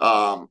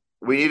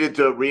 We needed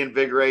to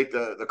reinvigorate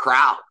the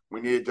crowd.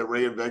 We needed to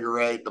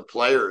reinvigorate the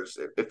players.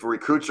 If the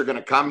recruits are going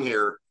to come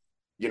here,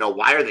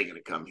 why are they going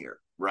to come here,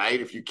 right?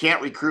 If you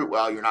can't recruit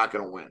well, you're not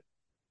going to win,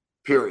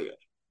 period.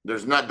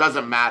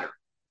 Doesn't matter.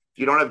 If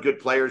you don't have good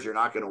players, you're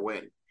not going to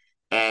win.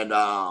 And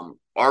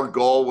our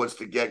goal was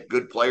to get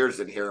good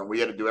players in here, and we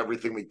had to do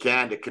everything we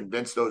can to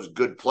convince those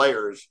good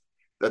players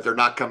that they're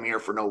not coming here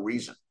for no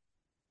reason.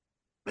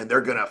 And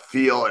they're going to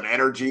feel an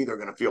energy. They're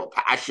going to feel a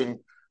passion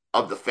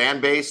of the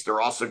fan base.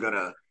 They're also going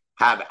to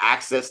have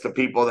access to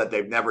people that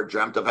they've never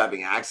dreamt of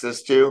having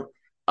access to.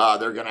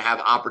 They're going to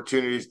have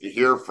opportunities to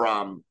hear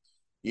from,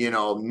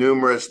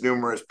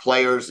 numerous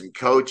players and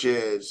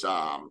coaches,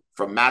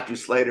 from Matthew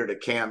Slater to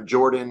Cam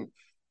Jordan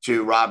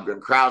to Rob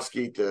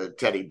Gronkowski to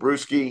Teddy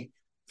Bruschi,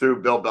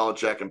 through Bill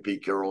Belichick and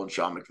Pete Carroll and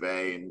Sean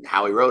McVay and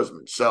Howie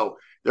Roseman. So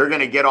they're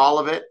going to get all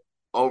of it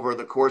over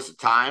the course of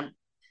time.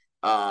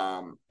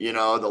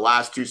 The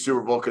last two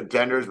Super Bowl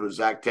contenders was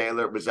Zach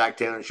Taylor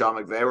and Sean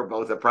McVay were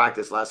both at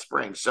practice last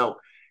spring. So,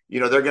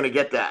 they're going to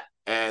get that,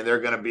 and they're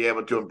going to be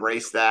able to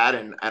embrace that.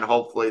 And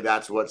hopefully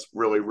that's what's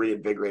really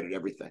reinvigorated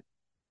everything.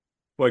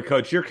 Boy,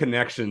 Coach, your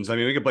connections. I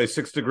mean, we could play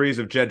 6 Degrees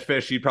of Jedd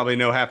Fisch. You'd probably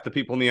know half the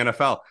people in the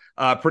NFL.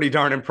 Pretty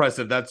darn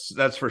impressive.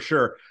 That's for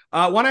sure.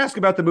 I want to ask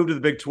about the move to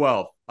the Big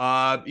 12.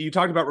 You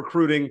talked about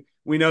recruiting.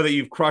 We know that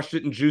you've crushed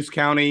it in Juice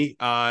County.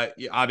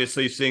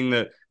 Obviously, seeing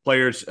the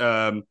players,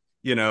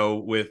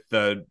 with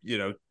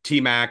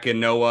T-Mac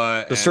and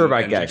Noah. The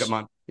Servite guys.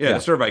 The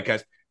Servite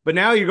guys. But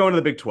now you're going to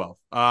the Big 12.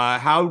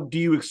 How do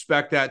you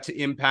expect that to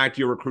impact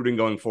your recruiting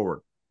going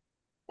forward?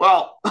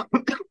 Well,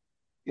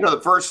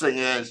 the first thing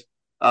is,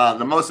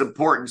 the most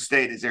important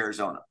state is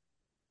Arizona.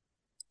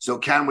 So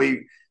can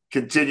we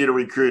continue to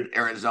recruit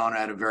Arizona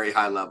at a very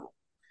high level?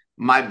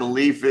 My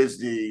belief is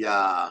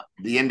the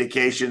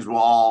indications will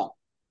all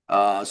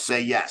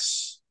say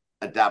yes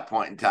at that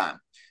point in time.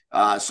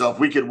 So if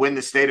we could win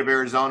the state of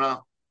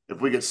Arizona, if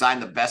we could sign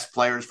the best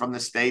players from the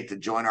state to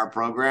join our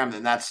program,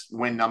 then that's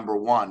win number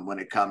one when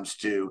it comes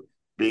to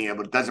being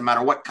able. It doesn't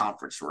matter what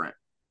conference we're in.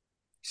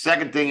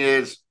 Second thing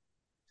is,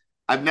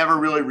 I've never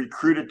really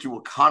recruited to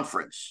a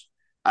conference.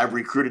 I've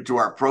recruited to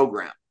our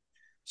program.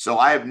 So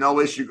I have no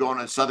issue going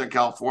to Southern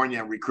California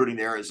and recruiting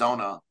to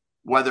Arizona,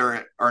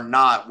 whether or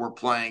not we're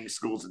playing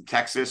schools in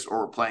Texas or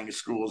we're playing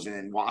schools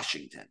in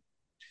Washington,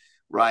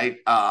 right?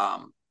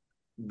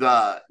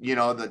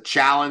 The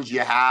challenge you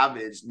have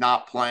is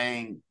not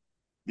playing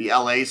the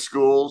LA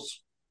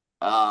schools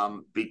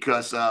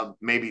because of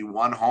maybe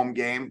one home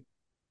game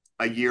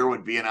a year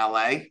would be in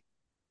LA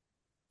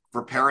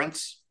for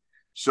parents.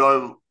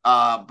 So,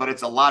 but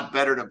it's a lot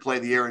better to play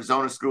the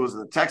Arizona schools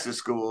and the Texas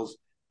schools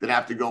than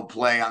have to go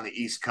play on the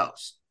East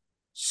Coast.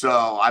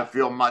 So I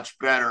feel much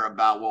better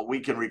about what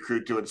we can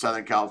recruit to in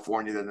Southern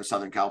California than the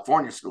Southern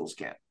California schools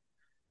can.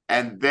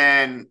 And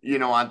then,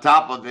 on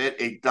top of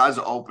it, it does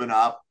open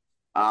up.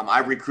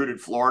 I've recruited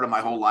Florida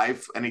my whole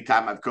life.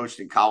 Anytime I've coached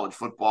in college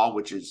football,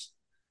 which is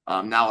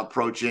now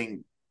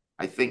approaching,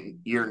 I think,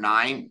 year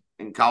 9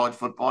 in college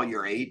football,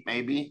 year 8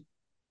 maybe.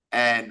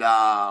 And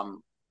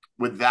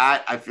with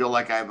that, I feel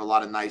like I have a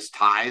lot of nice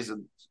ties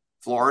in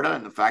Florida,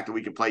 and the fact that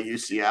we can play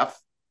UCF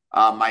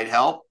might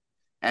help.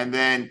 And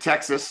then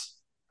Texas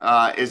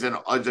is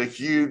a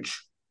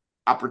huge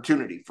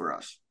opportunity for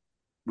us.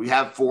 We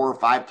have 4 or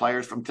 5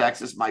 players from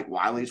Texas. Mike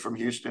Wiley's from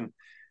Houston,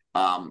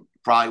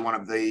 probably one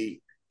of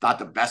not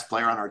the best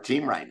player on our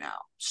team right now.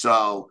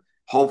 So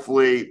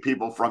hopefully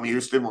people from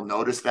Houston will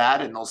notice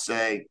that and they'll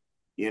say,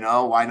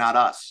 why not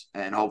us?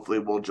 And hopefully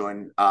we'll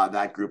join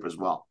that group as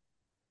well.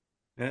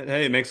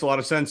 Hey, it makes a lot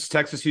of sense.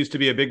 Texas used to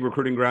be a big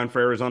recruiting ground for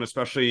Arizona,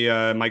 especially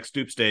Mike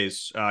Stoops'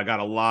 days. Got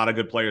a lot of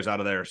good players out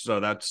of there. So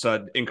that's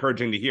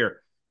encouraging to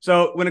hear.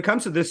 So when it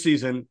comes to this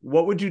season,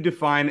 what would you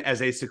define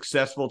as a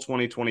successful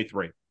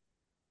 2023?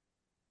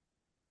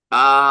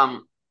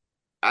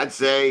 I'd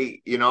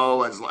say,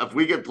 if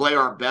we could play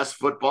our best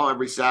football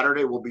every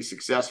Saturday, we'll be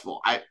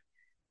successful. I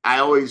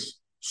always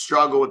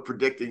struggle with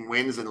predicting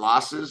wins and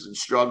losses and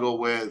struggle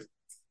with,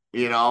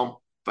 if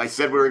I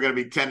said we were going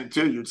to be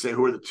 10-2, you'd say,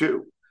 who are the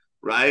 2,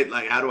 right?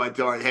 Like, how do I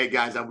tell her, hey,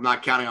 guys, I'm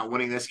not counting on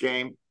winning this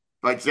game.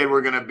 If I said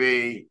we're going to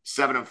be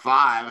 7-5,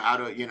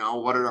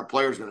 what are our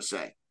players going to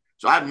say?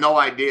 So I have no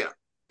idea.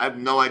 I have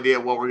no idea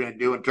what we're going to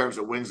do in terms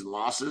of wins and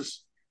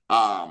losses. We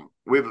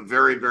have a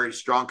very, very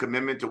strong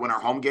commitment to win our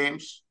home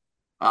games.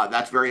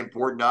 That's very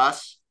important to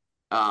us.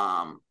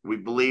 We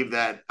believe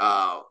that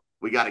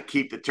we got to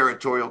keep the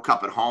Territorial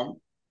Cup at home.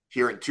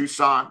 here in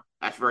Tucson.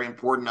 That's very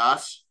important to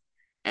us.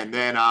 And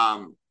then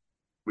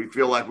we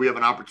feel like we have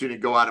an opportunity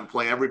to go out and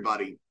play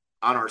everybody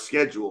on our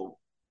schedule.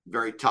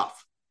 Very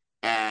tough.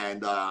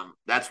 And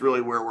that's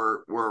really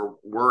where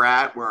we're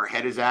at, where our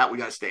head is at. We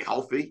got to stay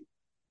healthy.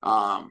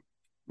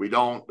 We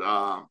don't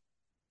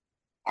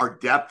our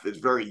depth is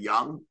very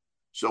young.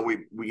 So we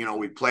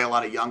play a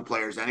lot of young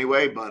players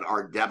anyway, but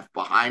our depth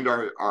behind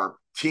our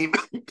team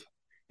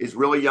is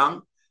really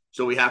young.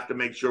 So we have to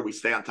make sure we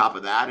stay on top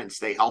of that and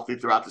stay healthy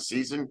throughout the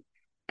season,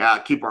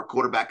 keep our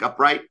quarterback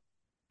upright.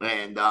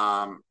 And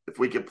if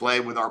we can play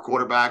with our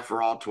quarterback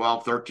for all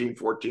 12, 13,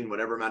 14,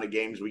 whatever amount of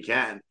games we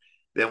can,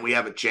 then we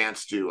have a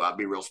chance to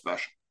be real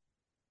special.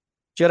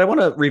 Jedd, I want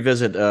to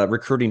revisit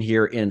recruiting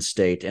here in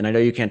state. And I know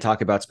you can't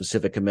talk about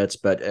specific commits,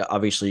 but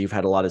obviously you've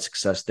had a lot of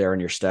success there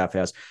and your staff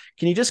has.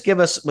 Can you just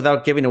give us,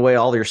 without giving away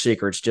all your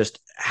secrets, just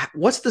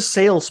what's the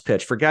sales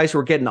pitch for guys who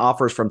are getting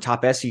offers from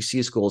top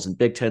SEC schools and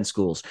Big Ten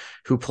schools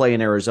who play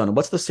in Arizona?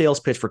 What's the sales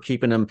pitch for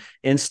keeping them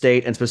in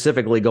state and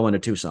specifically going to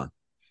Tucson?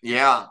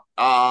 Yeah.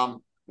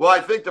 Well,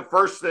 I think the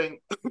first thing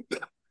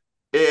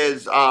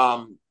is,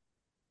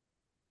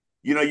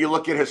 you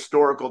look at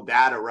historical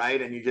data,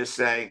 right? And you just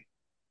say,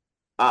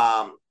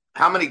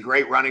 how many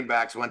great running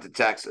backs went to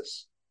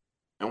Texas?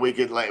 And we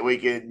could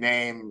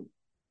name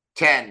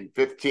 10,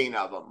 15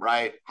 of them,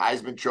 right?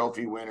 Heisman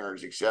Trophy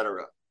winners,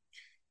 etc.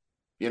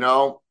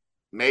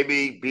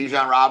 Maybe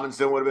Bijan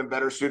Robinson would have been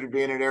better suited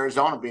being in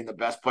Arizona, being the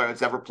best player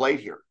that's ever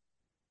played here.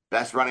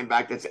 Best running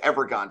back that's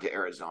ever gone to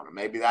Arizona.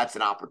 Maybe that's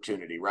an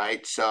opportunity,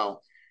 right? So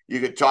you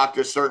could talk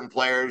to certain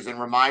players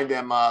and remind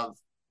them of,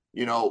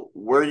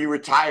 where you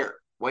retire.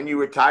 When you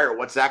retire,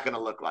 what's that going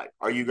to look like?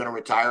 Are you going to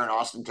retire in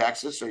Austin,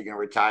 Texas? Are you going to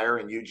retire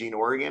in Eugene,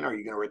 Oregon? Are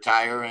you going to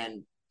retire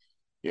in,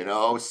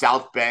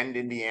 South Bend,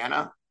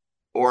 Indiana?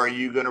 Or are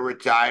you going to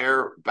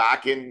retire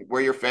back in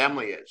where your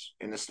family is,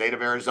 in the state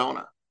of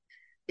Arizona?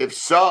 If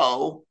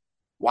so,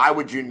 why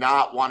would you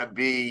not want to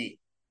be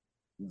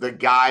the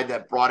guy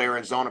that brought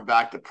Arizona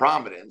back to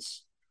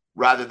prominence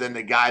rather than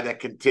the guy that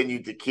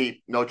continued to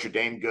keep Notre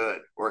Dame good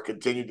or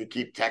continued to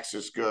keep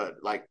Texas good?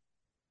 Like,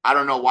 I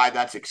don't know why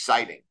that's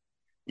exciting.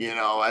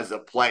 As a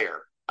player,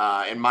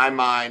 in my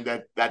mind,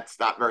 that's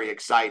not very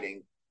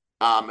exciting.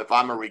 If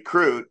I'm a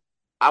recruit,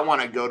 I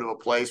want to go to a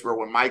place where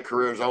when my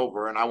career is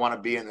over and I want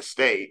to be in the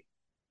state,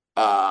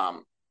 that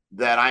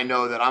I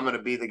know that I'm going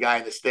to be the guy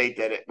in the state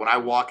that when I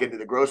walk into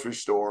the grocery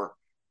store,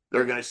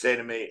 they're going to say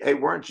to me, hey,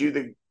 weren't you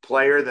the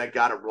player that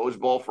got a Rose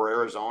Bowl for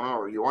Arizona?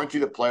 Or weren't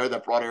you the player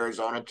that brought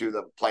Arizona to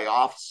the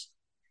playoffs?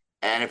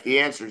 And if the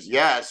answer is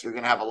yes, you're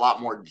going to have a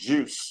lot more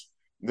juice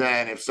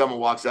than if someone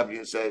walks up to you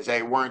and says,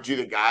 hey, weren't you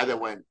the guy that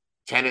went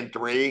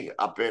 10-3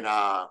 up in,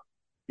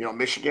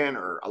 Michigan,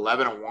 or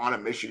 11-1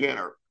 in Michigan?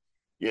 Or,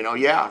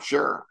 yeah,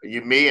 sure.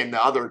 Me and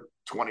the other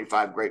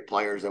 25 great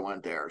players that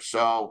went there.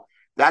 So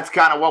that's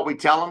kind of what we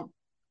tell them.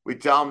 We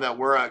tell them that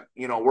we're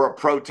a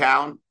pro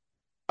town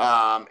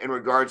in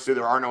regards to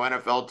there are no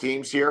NFL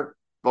teams here,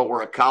 but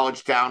we're a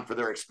college town for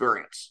their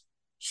experience.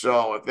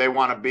 So if they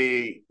want to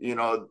be,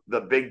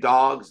 the big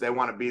dogs, they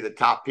want to be the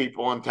top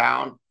people in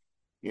town,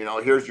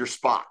 here's your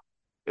spot.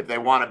 If they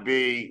want to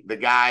be the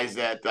guys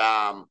that,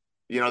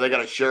 they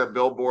got to share a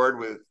billboard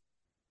with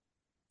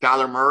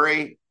Kyler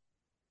Murray,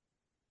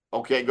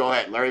 okay, go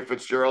ahead. Larry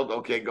Fitzgerald,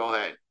 okay, go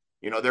ahead.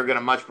 They're going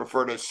to much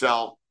prefer to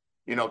sell,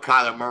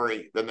 Kyler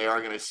Murray than they are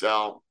going to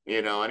sell,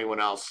 anyone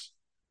else.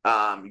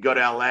 You go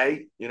to LA,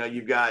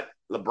 you've got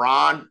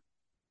LeBron,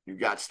 you've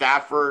got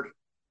Stafford,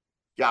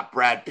 you got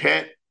Brad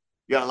Pitt.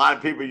 You got a lot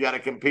of people you got to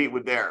compete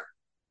with there.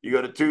 You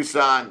go to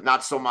Tucson,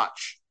 not so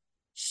much.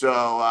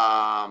 So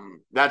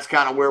that's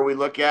kind of where we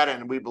look at it,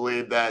 and we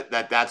believe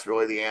that's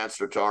really the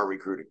answer to our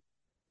recruiting.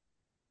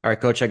 All right,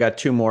 Coach, I got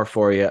two more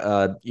for you.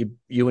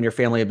 You and your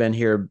family have been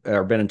here,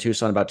 or been in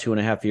Tucson about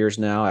 2.5 years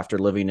now after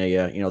living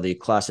the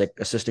classic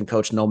assistant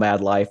coach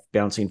nomad life,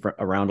 bouncing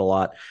around a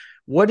lot.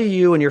 What do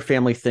you and your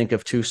family think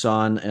of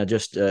Tucson?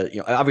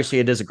 Obviously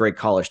it is a great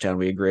college town.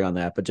 We agree on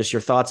that, but just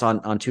your thoughts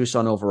on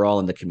Tucson overall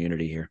and the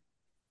community here.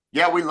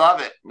 Yeah, we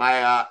love it.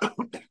 My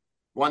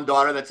one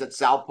daughter that's at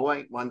South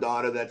Point, one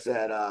daughter that's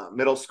at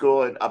middle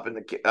school and up in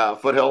the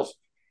foothills,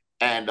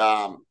 and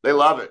they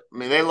love it. I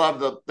mean, they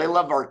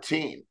love our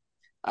team.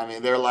 I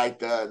mean, they're like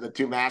the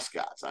two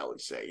mascots, I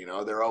would say.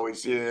 They're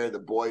always here. The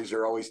boys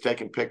are always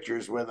taking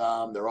pictures with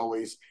them.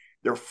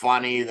 They're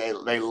funny.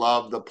 They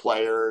love the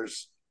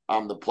players.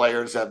 The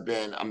players have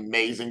been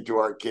amazing to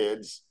our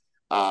kids.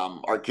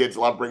 Our kids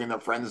love bringing their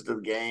friends to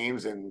the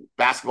games, and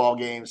basketball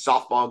games,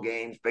 softball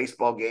games,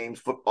 baseball games,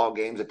 football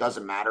games. It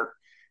doesn't matter.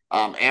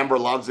 Amber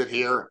loves it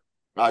here.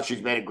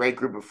 She's made a great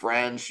group of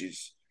friends.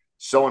 She's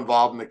so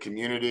involved in the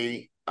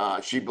community.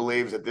 She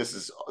believes that this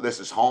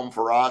is home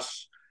for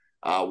us.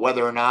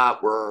 Whether or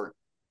not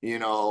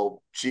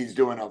she's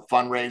doing a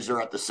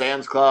fundraiser at the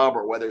Sands Club,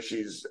 or whether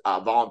she's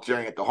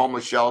volunteering at the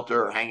homeless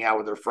shelter or hanging out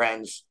with her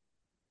friends,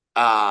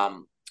 up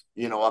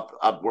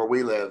where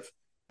we live.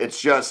 It's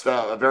just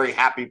a very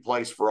happy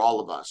place for all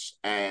of us,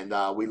 and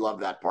we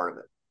love that part of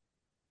it.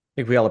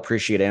 think we all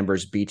appreciate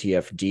Amber's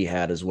BTFD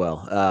hat as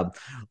well.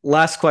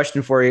 Last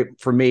question for you,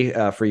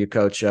 for you,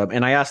 Coach.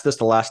 And I asked this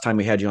the last time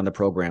we had you on the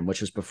program,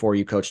 which was before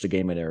you coached a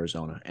game at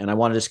Arizona. And I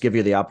want to just give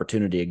you the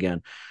opportunity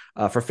again.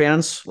 For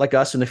fans like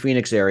us in the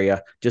Phoenix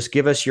area, just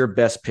give us your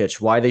best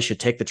pitch, why they should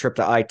take the trip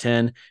to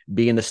I-10,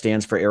 be in the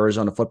stands for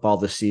Arizona football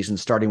this season,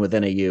 starting with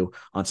NAU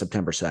on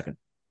September 2nd.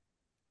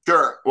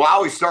 Sure. Well, I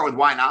always start with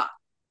why not,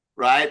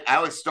 right? I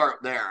always start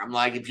there. I'm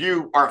like, if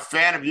you are a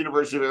fan of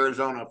University of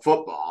Arizona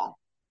football,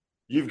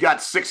 you've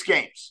got 6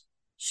 games,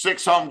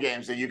 6 home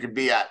games that you could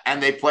be at,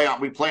 and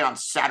we play on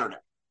Saturday.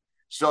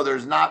 So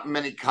there's not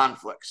many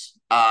conflicts.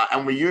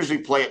 And we usually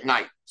play at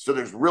night. So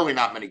there's really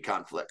not many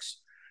conflicts.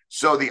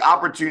 So the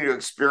opportunity to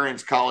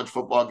experience college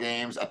football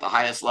games at the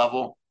highest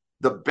level,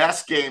 the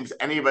best games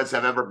any of us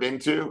have ever been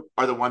to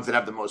are the ones that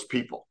have the most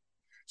people.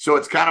 So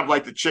it's kind of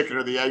like the chicken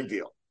or the egg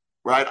deal,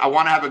 right? I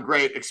want to have a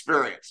great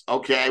experience.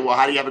 Okay, well,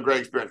 how do you have a great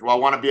experience? Well, I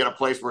want to be at a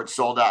place where it's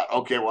sold out.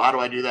 Okay, well, how do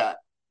I do that?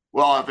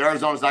 Well, if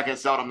Arizona's not going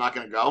to sell it, I'm not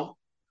going to go.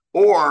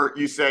 Or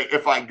you say,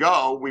 if I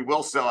go, we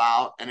will sell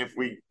out. And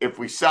if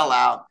we sell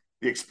out,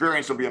 the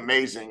experience will be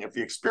amazing. If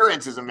the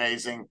experience is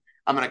amazing,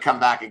 I'm going to come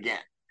back again.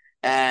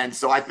 And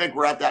so I think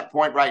we're at that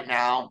point right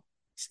now.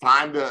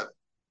 It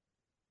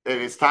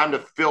is time to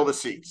fill the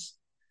seats.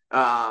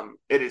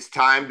 It is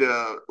time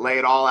to lay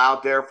it all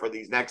out there for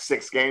these next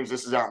 6 games.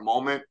 This is our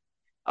moment.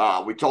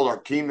 We told our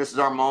team this is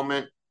our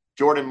moment.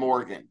 Jordan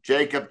Morgan,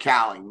 Jacob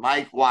Cowling,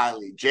 Mike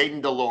Wiley,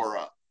 Jaden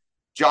DeLora,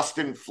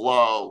 Justin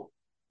Flo,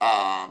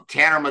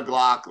 Tanner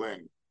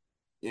McLaughlin.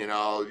 You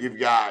know, you've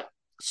got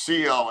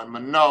Co and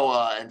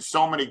Manoa and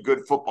so many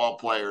good football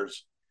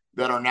players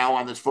that are now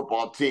on this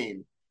football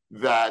team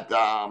that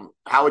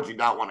how would you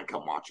not want to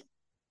come watch them?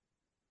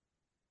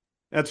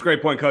 That's a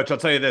great point, Coach. I'll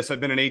tell you this. I've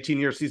been an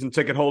 18-year season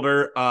ticket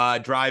holder.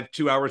 Drive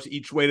 2 hours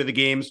each way to the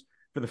games.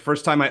 For the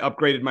first time, I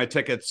upgraded my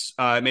tickets.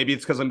 Maybe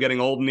it's because I'm getting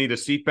old and need a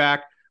seat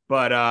back.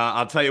 But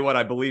I'll tell you what,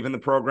 I believe in the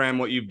program,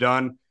 what you've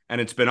done,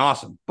 and it's been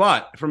awesome.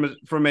 But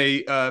from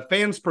a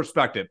fan's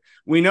perspective,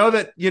 we know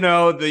that,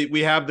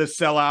 we have the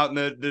sellout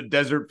and the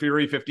Desert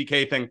Fury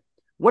 50K thing.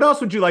 What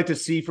else would you like to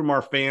see from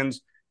our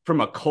fans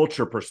from a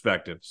culture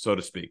perspective, so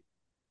to speak?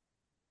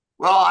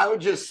 Well, I would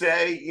just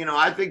say,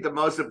 I think the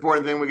most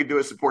important thing we could do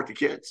is support the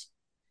kids,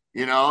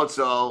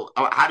 so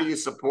how do you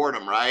support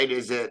them, right?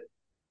 Is it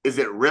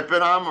ripping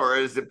them or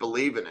is it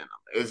believing in them?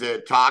 Is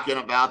it talking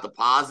about the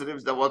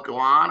positives that will go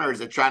on or is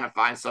it trying to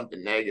find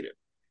something negative?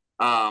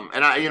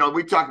 And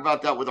we talk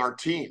about that with our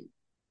team.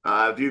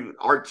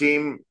 Our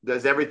team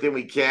does everything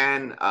we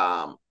can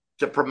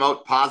to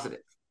promote positive,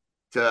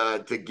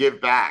 to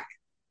give back.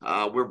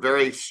 We're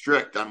very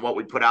strict on what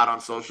we put out on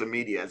social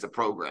media as a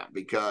program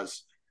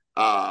because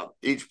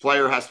each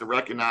player has to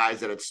recognize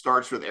that it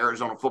starts with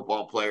Arizona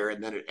football player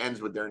and then it ends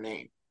with their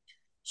name.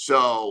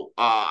 So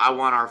I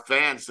want our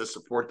fans to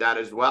support that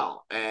as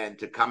well and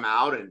to come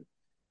out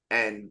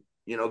and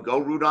go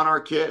root on our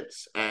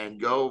kids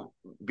and go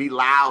be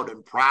loud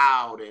and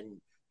proud and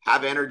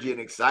have energy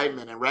and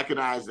excitement and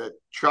recognize that,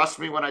 trust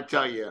me when I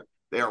tell you,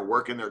 they are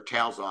working their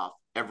tails off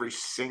every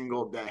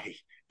single day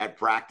at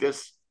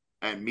practice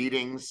and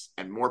meetings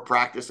and more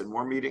practice and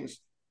more meetings.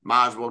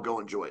 Might as well go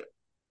enjoy it.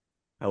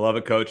 I love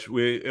it, Coach.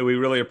 We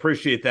really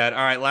appreciate that.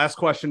 All right, last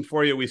question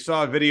for you. We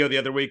saw a video the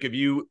other week of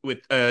you with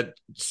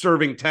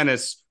serving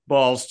tennis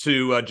balls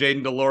to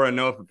Jaden DeLora and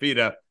Noah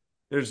Fafita.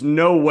 There's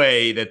no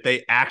way that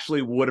they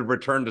actually would have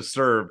returned to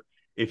serve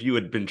if you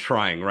had been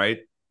trying, right?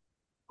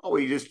 Oh,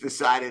 we just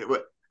decided.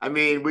 I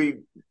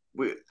mean,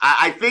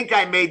 I think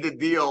I made the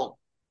deal,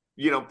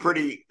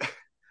 pretty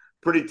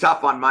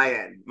tough on my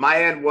end.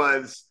 My end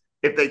was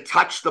if they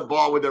touched the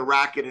ball with their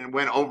racket and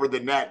went over the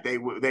net, they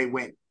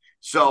win.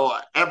 So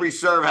every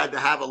serve had to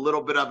have a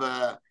little bit of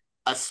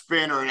a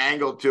spin or an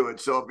angle to it.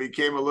 So it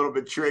became a little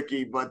bit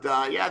tricky. But,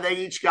 they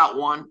each got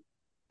one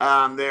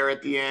there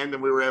at the end,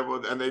 and we were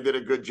able – and they did a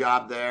good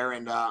job there.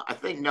 And I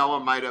think Noah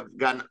might have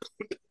gotten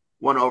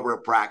one over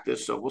at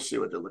practice. So we'll see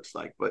what it looks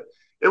like. But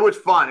it was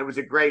fun. It was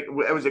a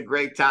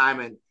great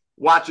time. And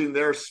watching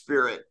their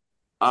spirit,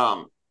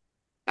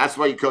 that's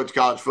why you coach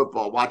college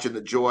football, watching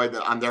the joy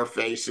on their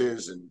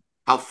faces and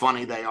how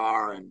funny they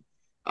are. And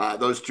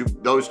those two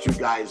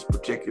guys in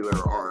particular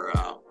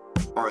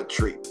are a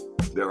treat.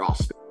 They're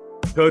awesome.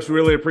 Coach,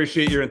 really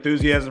appreciate your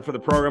enthusiasm for the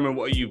program and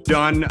what you've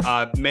done.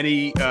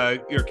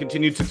 Your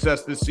continued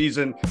success this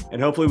season,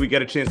 and hopefully we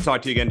get a chance to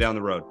talk to you again down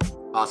the road.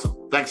 Awesome.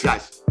 Thanks,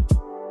 guys.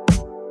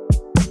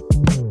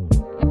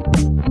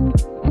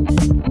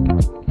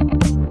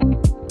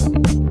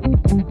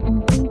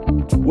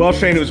 Well,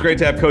 Shane, it was great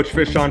to have Coach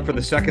Fisch on for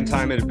the second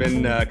time. It had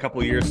been a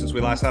couple of years since we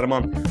last had him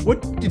on.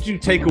 What did you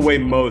take away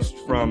most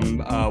from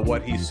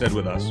what he said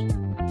with us?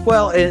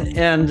 Well,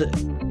 and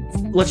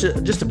let's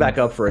just to back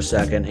up for a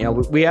second.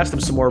 We asked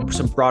him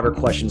some broader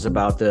questions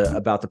about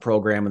the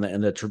program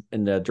and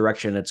the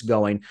direction it's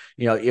going.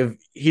 If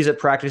he's at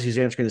practice, he's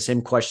answering the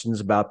same questions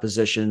about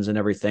positions and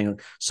everything.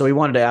 So we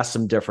wanted to ask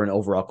some different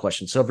overall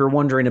questions. So if you're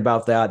wondering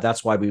about that,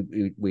 that's why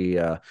we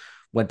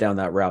went down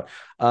that route.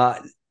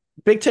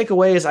 big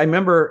takeaway is I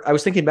remember I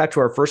was thinking back to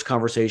our first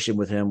conversation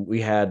with him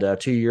we had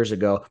 2 years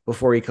ago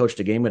before he coached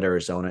a game at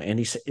Arizona. And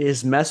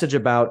his message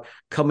about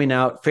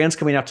fans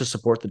coming out to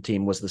support the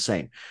team was the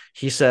same.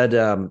 He said,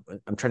 I'm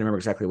trying to remember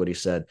exactly what he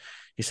said.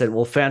 He said,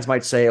 well, fans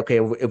might say, okay,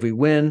 if we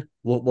win,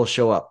 we'll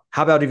show up.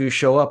 How about if you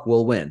show up,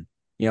 we'll win?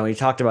 He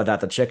talked about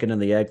that, the chicken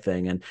and the egg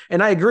thing.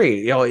 And I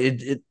agree,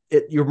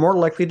 you're more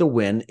likely to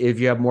win if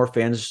you have more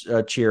fans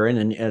cheering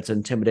and it's an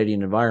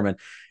intimidating environment.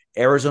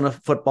 Arizona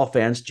football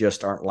fans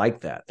just aren't like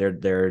that.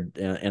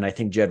 And I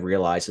think Jedd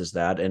realizes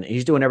that, and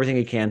he's doing everything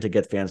he can to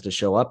get fans to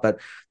show up.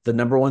 But the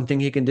number one thing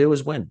he can do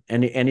is win,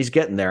 and he's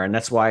getting there. And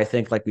that's why I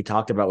think, like we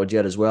talked about with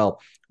Jedd as well,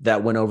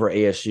 that win over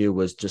ASU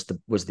was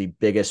the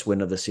biggest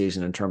win of the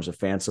season in terms of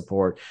fan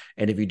support.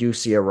 And if you do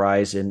see a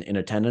rise in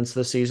attendance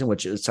this season,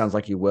 which it sounds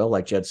like you will,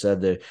 like Jedd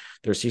said,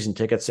 their season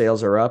ticket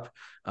sales are up.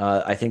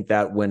 I think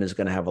that win is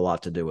going to have a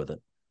lot to do with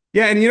it.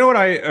 Yeah, and you know what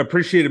I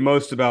appreciated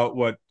most about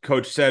what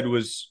Coach said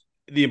was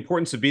the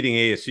importance of beating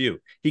ASU.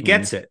 He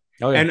gets it.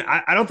 Oh, yeah. And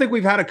I don't think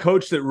we've had a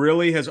coach that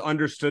really has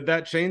understood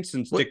that, Shane,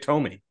 since Dick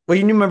Tomey. Well,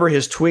 you remember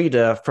his tweet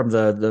from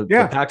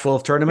the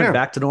Pac-12 tournament,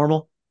 back to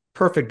normal?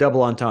 Perfect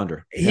double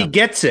entendre. He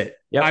gets it.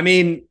 Yep. I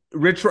mean,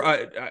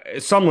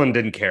 Sumlin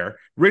didn't care.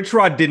 Rich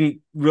Rod didn't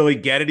really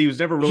get it. He was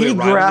never really a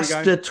rivalry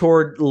grasped guy. it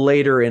toward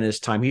later in his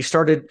time. He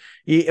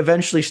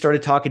eventually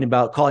started talking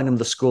about calling him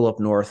the school up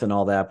north and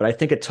all that, but I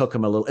think it took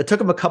him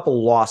a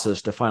couple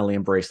losses to finally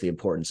embrace the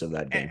importance of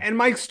that game. And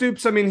Mike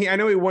Stoops, I mean, I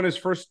know he won his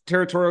first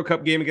Territorial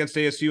Cup game against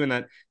ASU in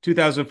that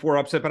 2004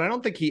 upset, but I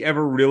don't think he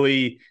ever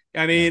really,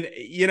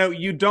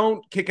 you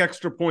don't kick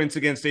extra points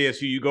against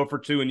ASU. You go for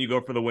 2 and you go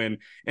for the win.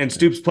 And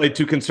Stoops played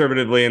too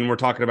conservatively, and we're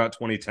talking about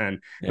 2010.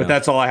 But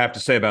that's all I have to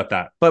say about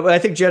that. But I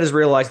think Jedd has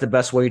realized the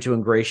best way to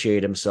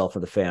ingratiate himself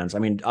with the fans. I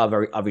mean,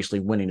 obviously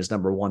winning is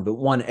number one, but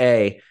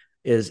 1A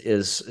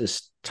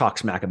is talk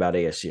smack about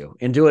ASU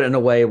and do it in a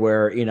way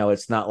where,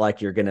 it's not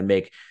like you're going to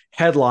make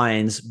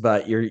headlines,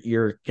 but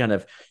you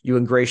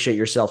ingratiate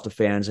yourself to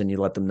fans and you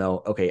let them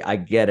know, okay, I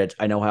get it.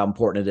 I know how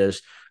important it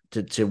is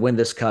to win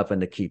this cup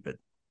and to keep it.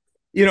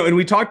 And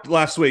we talked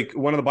last week,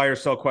 one of the buy or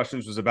sell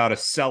questions was about a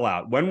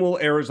sellout. When will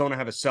Arizona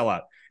have a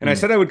sellout? And I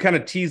said I would kind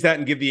of tease that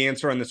and give the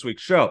answer on this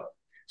week's show.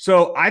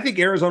 So I think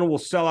Arizona will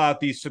sell out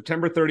the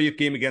September 30th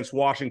game against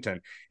Washington.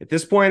 At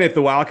this point, if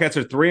the Wildcats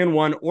are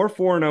 3-1 or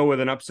 4-0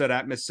 with an upset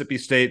at Mississippi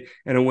State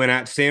and a win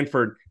at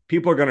Stanford,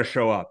 people are going to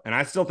show up. And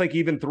I still think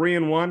even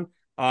 3-1,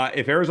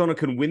 if Arizona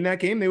can win that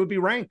game, they would be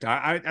ranked.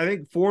 I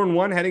think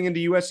 4-1 heading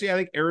into USC, I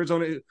think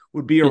Arizona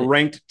would be a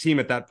ranked team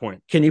at that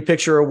point. Can you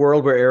picture a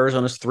world where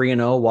Arizona's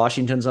 3-0,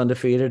 Washington's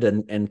undefeated,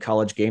 and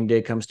College game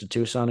day comes to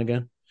Tucson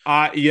again?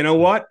 You know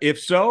what? If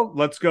so,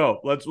 let's go.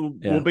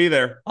 We'll be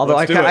there. Although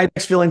I have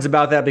mixed feelings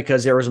about that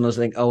because Arizona's,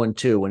 I think,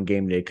 0-2 when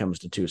game day comes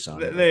to Tucson.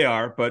 They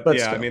are, but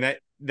yeah, still. I mean,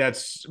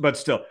 but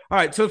still. All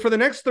right. So for the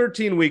next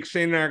 13 weeks,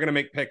 Shane and I are going to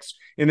make picks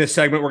in this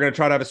segment. We're going to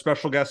try to have a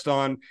special guest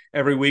on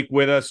every week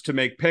with us to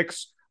make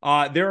picks.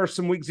 There are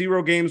some week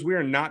 0 games. We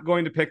are not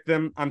going to pick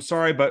them. I'm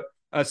sorry, but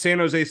San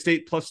Jose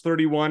State plus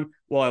 31.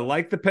 Well, I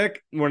like the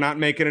pick. We're not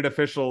making it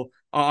official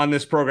on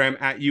this program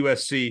at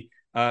USC.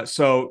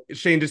 So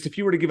Shane, just if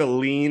you were to give a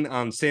lean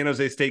on San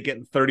Jose State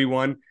getting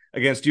 31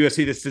 against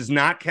USC, this does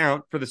not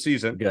count for the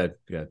season. Good.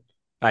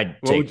 I'd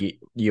take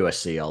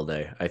USC all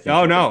day. I think.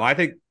 Oh no, I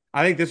think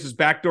this is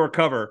backdoor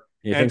cover.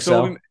 You think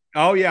so?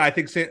 Oh yeah, I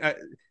think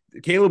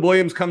Caleb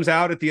Williams comes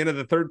out at the end of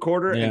the third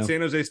quarter, and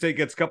San Jose State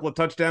gets a couple of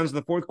touchdowns in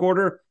the fourth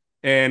quarter,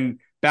 and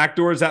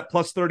backdoors that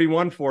plus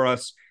 31 for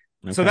us.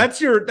 Okay. So that's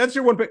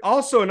your one pick.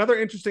 Also, another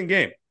interesting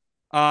game.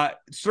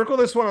 Circle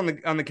this one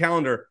on the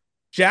calendar.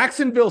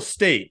 Jacksonville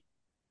State.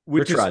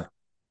 Rich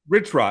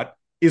Rod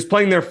is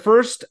playing their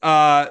first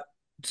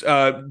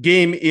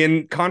game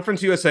in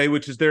Conference USA,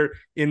 which is their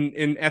in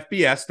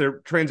FBS. They're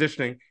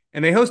transitioning,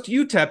 and they host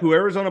UTEP, who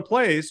Arizona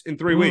plays in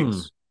 3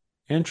 weeks.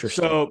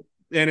 Interesting. So,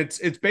 and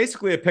it's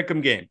basically a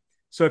pick'em game.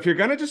 So if you're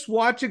going to just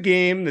watch a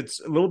game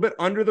that's a little bit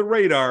under the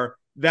radar,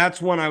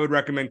 that's one I would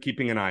recommend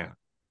keeping an eye on.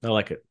 I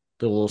like it.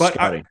 The little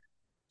scouting.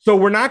 So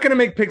we're not going to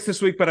make picks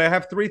this week, but I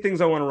have 3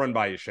 things I want to run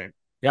by you, Shane.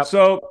 Yep.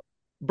 So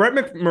Brett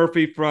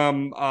McMurphy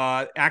from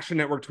Action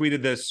Network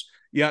tweeted this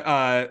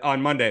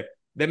on Monday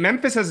that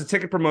Memphis has a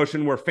ticket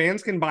promotion where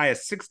fans can buy a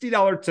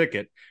 $60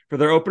 ticket for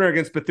their opener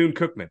against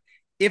Bethune-Cookman.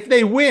 If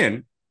they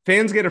win,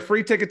 fans get a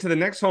free ticket to the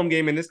next home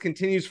game, and this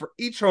continues for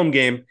each home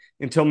game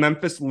until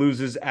Memphis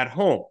loses at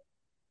home.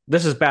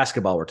 This is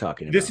basketball we're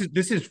talking about.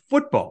 This is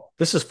football.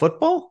 This is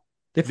football?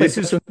 They play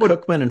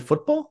Bethune-Cookman in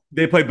football?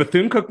 They play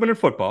Bethune-Cookman in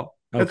football.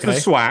 That's the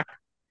SWAC.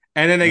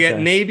 And then they get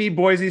Navy,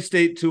 Boise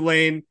State,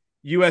 Tulane,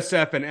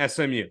 USF, and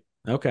SMU.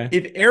 Okay.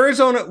 If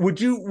Arizona, would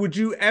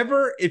you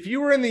ever, if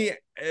you were in the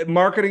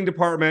marketing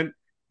department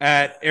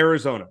at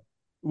Arizona,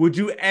 would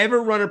you ever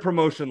run a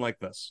promotion like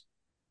this?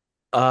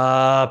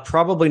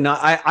 Probably not.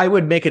 I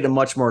would make it a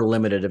much more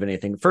limited of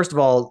anything. First of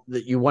all,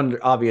 you run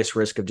the obvious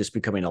risk of just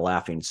becoming a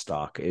laughing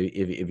stock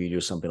if you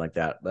do something like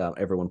that.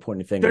 Everyone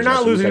pointing They're fingers.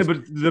 not At you losing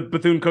guys. the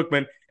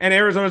Bethune-Cookman, and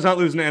Arizona's not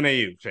losing to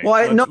NAU. Shane.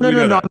 Well, no, We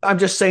know that. I'm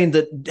just saying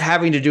that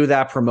having to do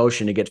that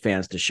promotion to get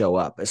fans to show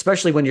up,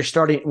 especially when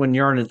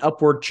you're on an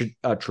upward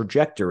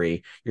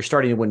trajectory, you're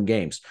starting to win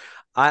games.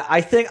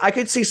 I think I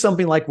could see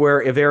something like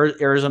where if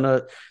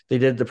Arizona, they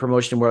did the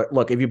promotion where,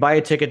 look, if you buy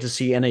a ticket to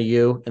see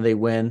NAU and they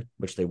win,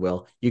 which they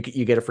will, you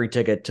get a free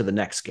ticket to the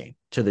next game,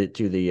 to the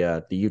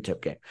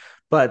UTEP game.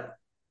 But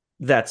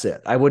that's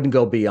it. I wouldn't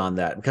go beyond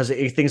that because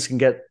things can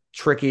get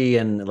tricky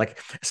and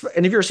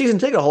if you're a season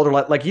ticket holder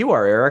like you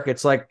are, Eric,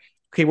 it's like,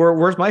 okay,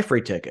 where's my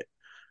free ticket?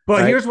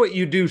 But here's what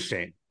you do,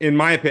 Shane. In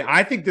my opinion,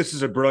 I think this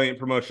is a brilliant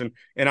promotion,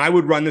 and I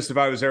would run this if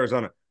I was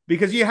Arizona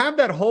because you have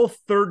that whole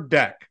third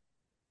deck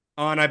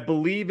on, I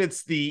believe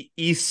it's the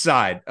east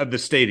side of the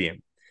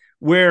stadium,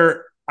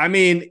 where I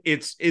mean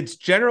it's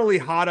generally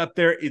hot up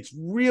there. It's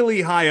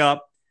really high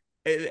up.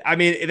 I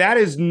mean, that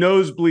is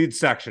nosebleed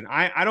section.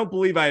 I don't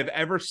believe I have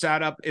ever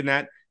sat up in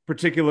that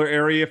particular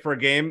area for a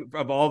game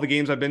of all the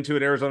games I've been to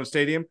at Arizona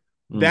Stadium.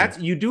 That's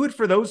you do it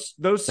for those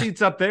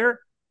seats up there.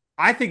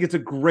 I think it's a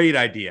great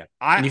idea.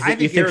 I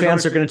think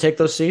fans are going to take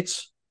those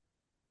seats?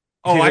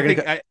 I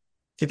think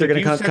they're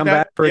going to come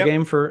back for a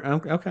game for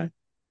okay.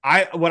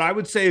 What I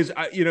would say is,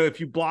 if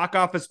you block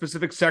off a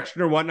specific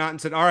section or whatnot and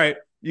said, all right,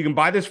 you can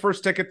buy this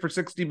first ticket for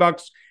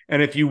 $60,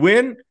 and if you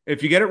win,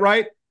 if you get it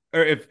right,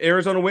 or if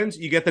Arizona wins,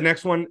 you get the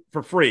next one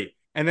for free.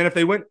 And then if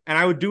they win, and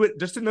I would do it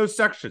just in those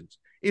sections.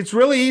 It's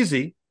really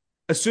easy,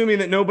 assuming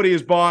that nobody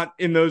has bought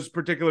in those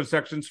particular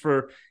sections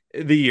for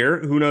the year.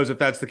 Who knows if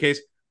that's the case?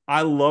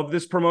 I love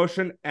this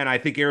promotion, and I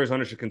think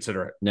Arizona should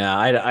consider it. No,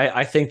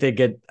 I think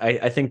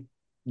I think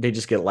they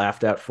just get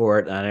laughed at for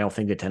it, and I don't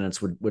think attendance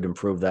would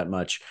improve that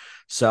much.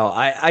 So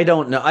I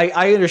don't know.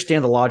 I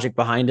understand the logic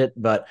behind it,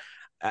 but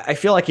I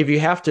feel like if you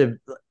have to,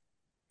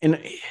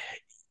 and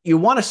you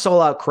want a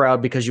sold out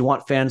crowd because you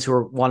want fans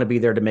who want to be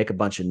there to make a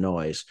bunch of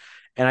noise.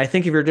 And I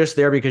think if you're just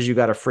there because you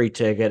got a free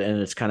ticket and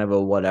it's kind of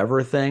a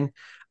whatever thing,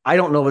 I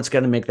don't know if it's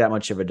going to make that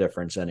much of a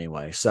difference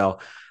anyway. So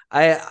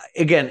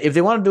again, if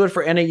they want to do it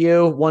for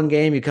NAU, one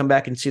game, you come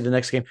back and see the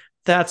next game,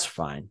 that's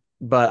fine.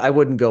 But I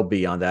wouldn't go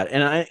beyond that.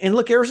 And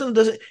look, Arizona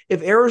doesn't.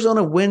 If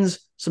Arizona wins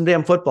some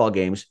damn football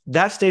games,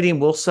 that stadium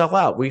will sell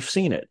out. We've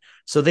seen it,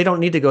 so they don't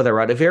need to go that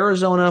route. If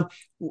Arizona,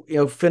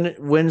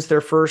 wins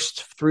their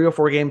first 3 or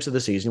 4 games of the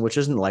season, which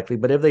isn't likely,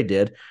 but if they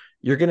did,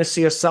 you're going to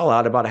see a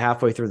sellout about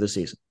halfway through the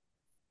season.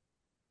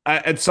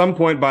 At some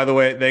point, by the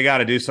way, they got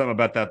to do something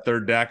about that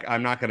third deck.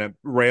 I'm not going to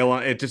rail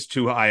on it; just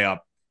too high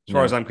up, as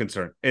far as I'm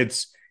concerned.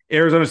 It's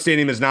Arizona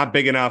Stadium is not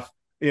big enough.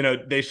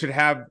 They should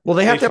have. Well,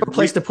 they have to have a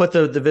place to put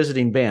the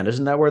visiting band.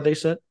 Isn't that where they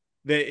sit?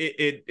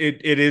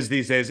 It is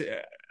these days.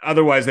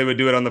 Otherwise, they would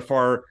do it on the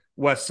far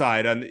west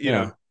side,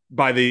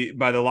 by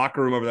the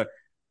locker room over there.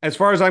 As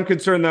far as I'm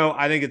concerned, though,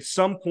 I think at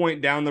some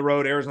point down the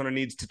road, Arizona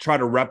needs to try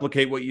to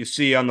replicate what you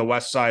see on the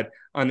west side,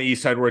 on the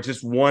east side, where it's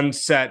just one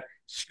set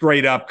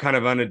straight up, kind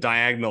of on a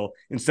diagonal,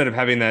 instead of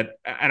having that.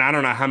 And I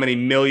don't know how many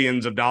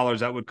millions of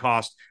dollars that would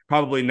cost.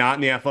 Probably not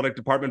in the athletic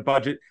department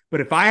budget. But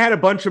if I had a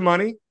bunch of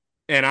money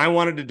and I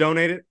wanted to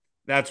donate it,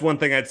 that's one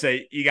thing I'd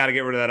say. You got to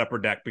get rid of that upper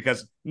deck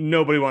because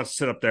nobody wants to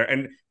sit up there.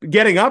 And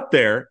getting up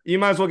there, you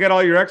might as well get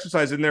all your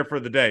exercise in there for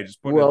the day.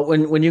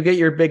 When you get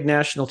your big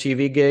national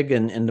TV gig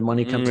and the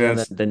money comes in,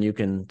 then you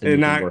can.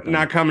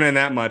 Not coming in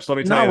that much. Let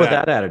me tell you. Not with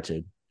that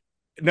attitude.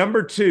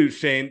 Number 2,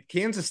 Shane,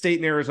 Kansas State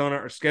and Arizona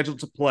are scheduled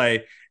to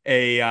play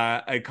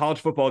a college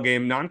football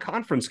game,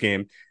 non-conference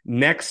game,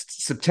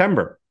 next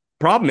September.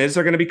 Problem is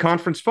they're going to be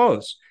conference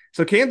foes.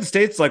 So Kansas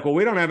State's like, well,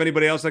 we don't have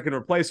anybody else that can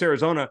replace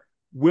Arizona.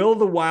 Will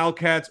the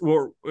Wildcats,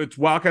 or it's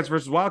Wildcats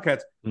versus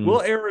Wildcats,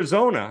 will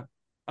Arizona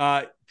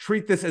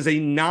treat this as a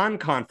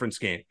non-conference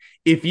game?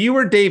 If you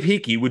were Dave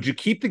Hickey, would you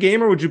keep the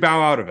game or would you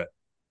bow out of it?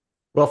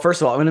 Well,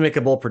 first of all, I'm going to make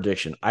a bold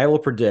prediction. I will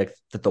predict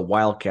that the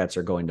Wildcats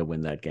are going to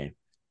win that game.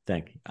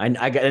 Thank you.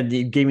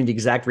 You gave me the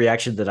exact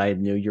reaction that I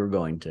knew you were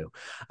going to.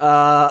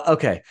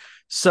 Okay.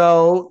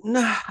 So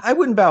no, I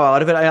wouldn't bow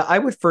out of it. I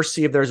would first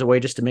see if there's a way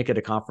just to make it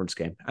a conference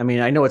game. I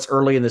mean, I know it's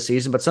early in the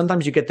season, but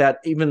sometimes you get that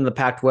even in the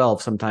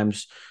Pac-12.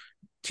 Sometimes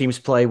teams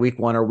play week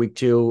 1 or week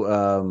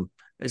 2.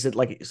 It's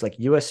like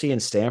USC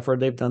and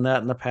Stanford. They've done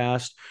that in the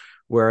past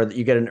where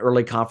you get an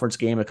early conference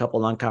game, a couple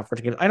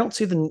non-conference games. I don't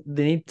see the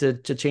need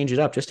to change it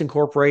up. Just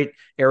incorporate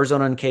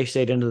Arizona and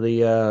K-State into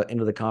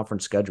the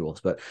conference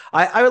schedules. But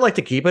I would like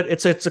to keep it.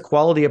 It's a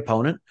quality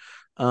opponent.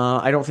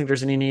 I don't think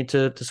there's any need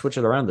to switch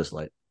it around this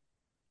late.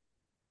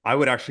 I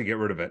would actually get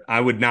rid of it.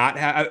 I would not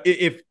have,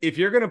 if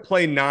you're going to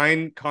play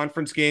 9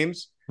 conference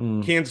games,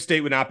 Kansas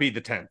State would not be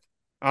the 10th.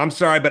 I'm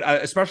sorry, but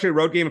especially a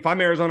road game. If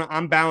I'm Arizona,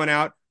 I'm bowing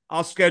out.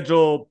 I'll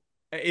schedule,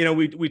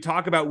 we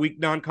talk about weak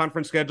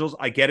non-conference schedules.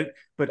 I get it.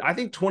 But I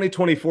think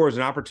 2024 is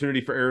an opportunity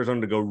for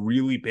Arizona to go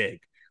really big,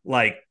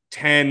 like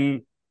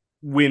 10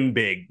 win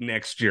big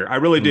next year. I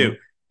really do.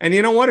 And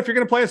you know what? If you're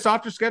going to play a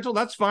softer schedule,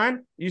 that's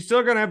fine. You're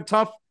still going to have a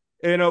tough,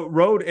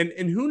 road.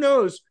 And who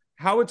knows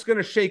how it's going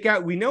to shake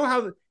out. We know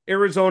how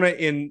Arizona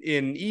in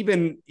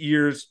even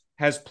years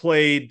has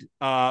played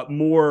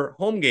more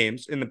home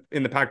games in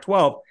the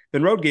Pac-12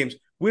 than road games.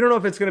 We don't know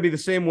if it's going to be the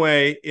same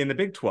way in the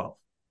Big 12.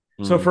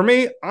 So for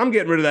me, I'm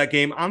getting rid of that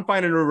game. I'm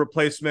finding a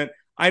replacement.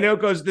 I know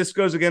this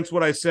goes against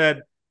what I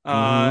said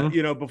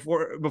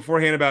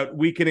beforehand about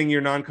weakening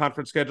your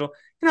non-conference schedule.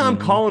 I'm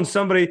calling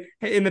somebody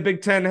in the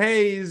Big Ten.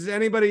 Hey, is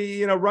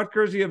anybody,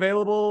 Rutgers, are you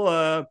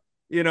available?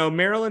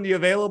 Maryland, are you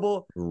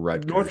available?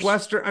 Rutgers.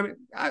 Northwestern. I mean,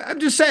 I'm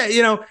just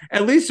saying,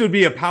 at least it would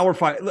be a Power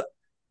 5.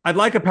 I'd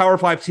like a Power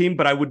 5 team,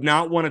 but I would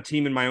not want a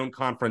team in my own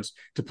conference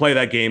to play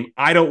that game.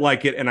 I don't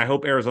like it, and I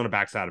hope Arizona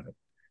backs out of it.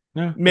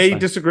 Yeah, May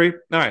disagree.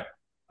 All right.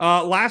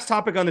 Last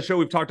topic on the show,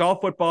 we've talked all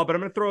football, but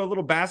I'm going to throw a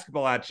little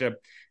basketball at you.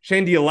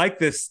 Shane, do you like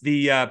this?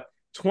 The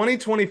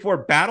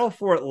 2024 Battle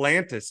for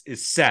Atlantis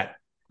is set.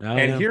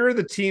 Here are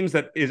the teams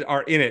that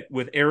are in it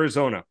with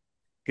Arizona: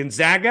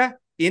 Gonzaga,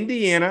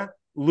 Indiana,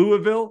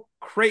 Louisville,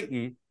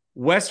 Creighton,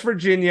 West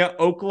Virginia,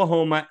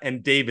 Oklahoma,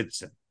 and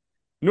Davidson.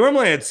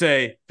 Normally, I'd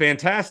say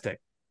fantastic.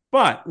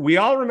 But we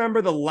all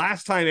remember the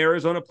last time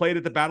Arizona played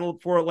at the Battle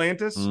for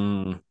Atlantis.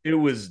 It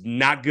was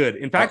not good.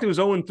 In fact, it was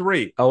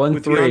 0-3. 0-3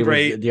 with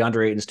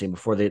DeAndre Ayton's team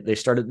before they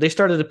started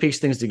to piece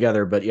things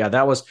together. But yeah,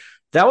 that was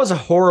a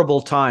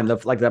horrible time.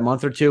 Like that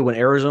month or two when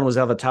Arizona was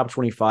out of the top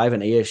 25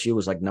 and ASU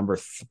was like number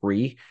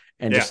 3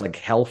 and just like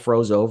hell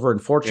froze over.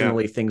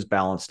 Unfortunately, things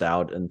balanced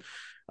out and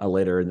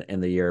later in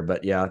the year.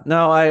 But yeah,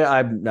 no,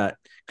 I'm not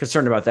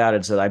concerned about that.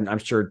 It's that I'm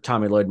sure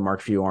Tommy Lloyd and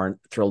Mark Few aren't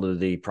thrilled at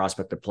the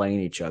prospect of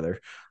playing each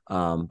other.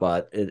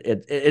 But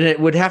it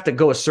would have to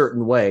go a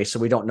certain way, so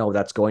we don't know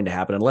that's going to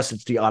happen unless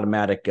it's the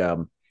automatic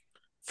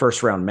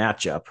first round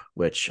matchup,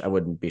 which I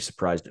wouldn't be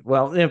surprised.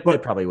 Well, it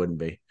probably wouldn't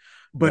be.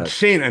 But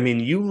Shane, I mean,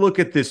 you look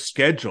at this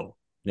schedule,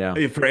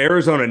 for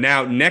Arizona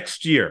now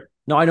next year.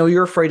 No, I know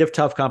you're afraid of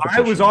tough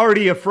competition. I was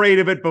already afraid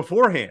of it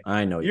beforehand.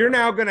 I know you're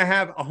now going to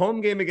have a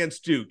home game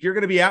against Duke. You're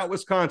going to be out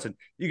Wisconsin.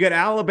 You get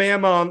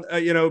Alabama on,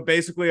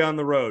 basically on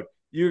the road.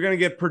 You're going to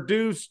get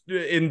Purdue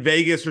in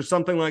Vegas or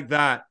something like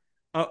that.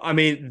 I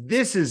mean,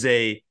 this is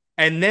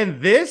and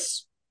then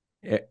this.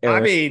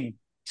 Tommy,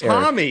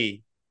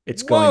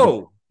 it's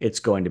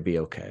going to be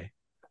okay.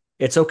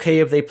 It's okay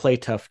if they play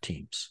tough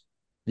teams.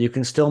 You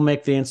can still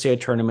make the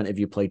NCAA tournament if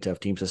you play tough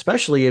teams,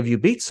 especially if you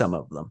beat some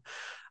of them.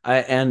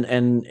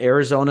 And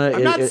Arizona.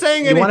 I'm not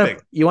saying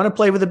anything. You want to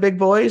play with the big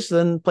boys,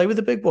 then play with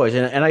the big boys.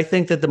 And I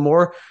think that the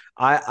more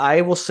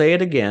I will say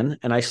it again,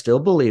 and I still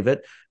believe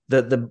it,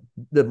 that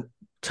the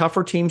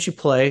tougher teams you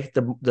play,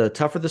 the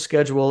tougher the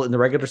schedule in the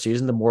regular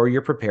season, the more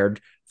you're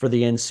prepared for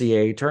the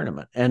NCAA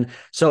tournament. And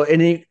so,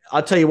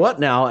 I'll tell you what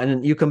now,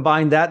 and you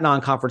combine that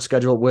non-conference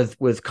schedule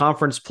with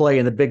conference play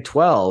in the Big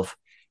 12,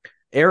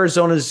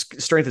 Arizona's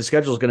strength of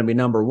schedule is going to be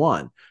number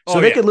 1. So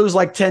they could lose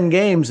like 10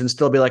 games and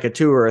still be like a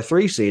 2 or a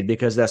 3 seed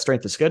because that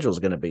strength of schedule is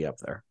going to be up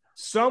there.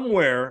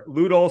 Somewhere,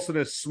 Lute Olson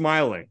is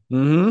smiling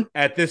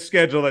at this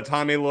schedule that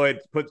Tommy Lloyd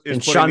is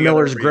and Sean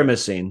Miller's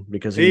grimacing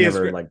because he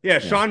never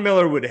Sean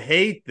Miller would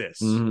hate this.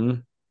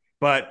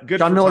 But good.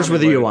 Sean Miller's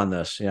with you on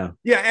this. Yeah.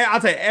 I'll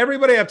tell you,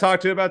 everybody I've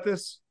talked to about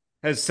this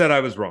has said I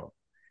was wrong.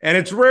 And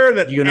it's rare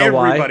that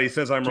everybody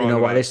says I'm wrong. You know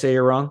why they say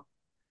you're wrong?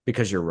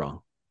 Because you're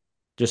wrong.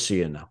 Just so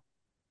you know.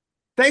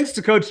 Thanks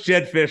to Coach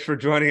Jedd Fisch for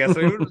joining us.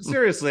 I mean,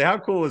 seriously, how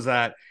cool is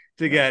that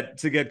to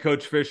get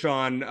Coach Fisch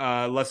on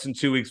less than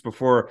 2 weeks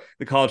before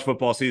the college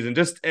football season?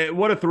 Just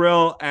what a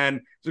thrill,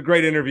 and it's a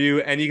great interview.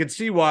 And you can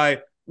see why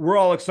we're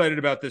all excited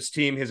about this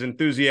team. His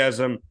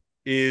enthusiasm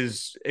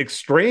is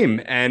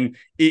extreme and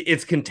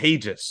it's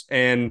contagious.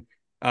 And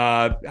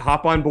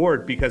hop on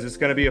board because it's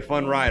going to be a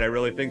fun ride. I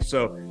really think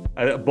so.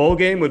 A bowl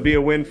game would be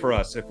a win for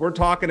us. If we're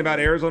talking about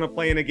Arizona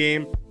playing a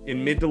game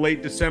in mid to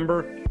late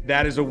December,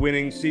 that is a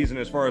winning season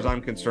as far as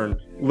I'm concerned,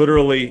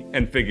 literally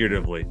and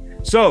figuratively.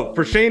 So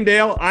for Shane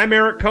Dale, I'm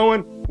Eric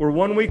Cohen. We're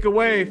 1 week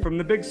away from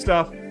the big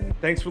stuff.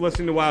 Thanks for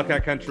listening to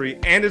Wildcat Country.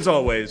 And as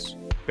always,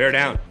 bear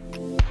down.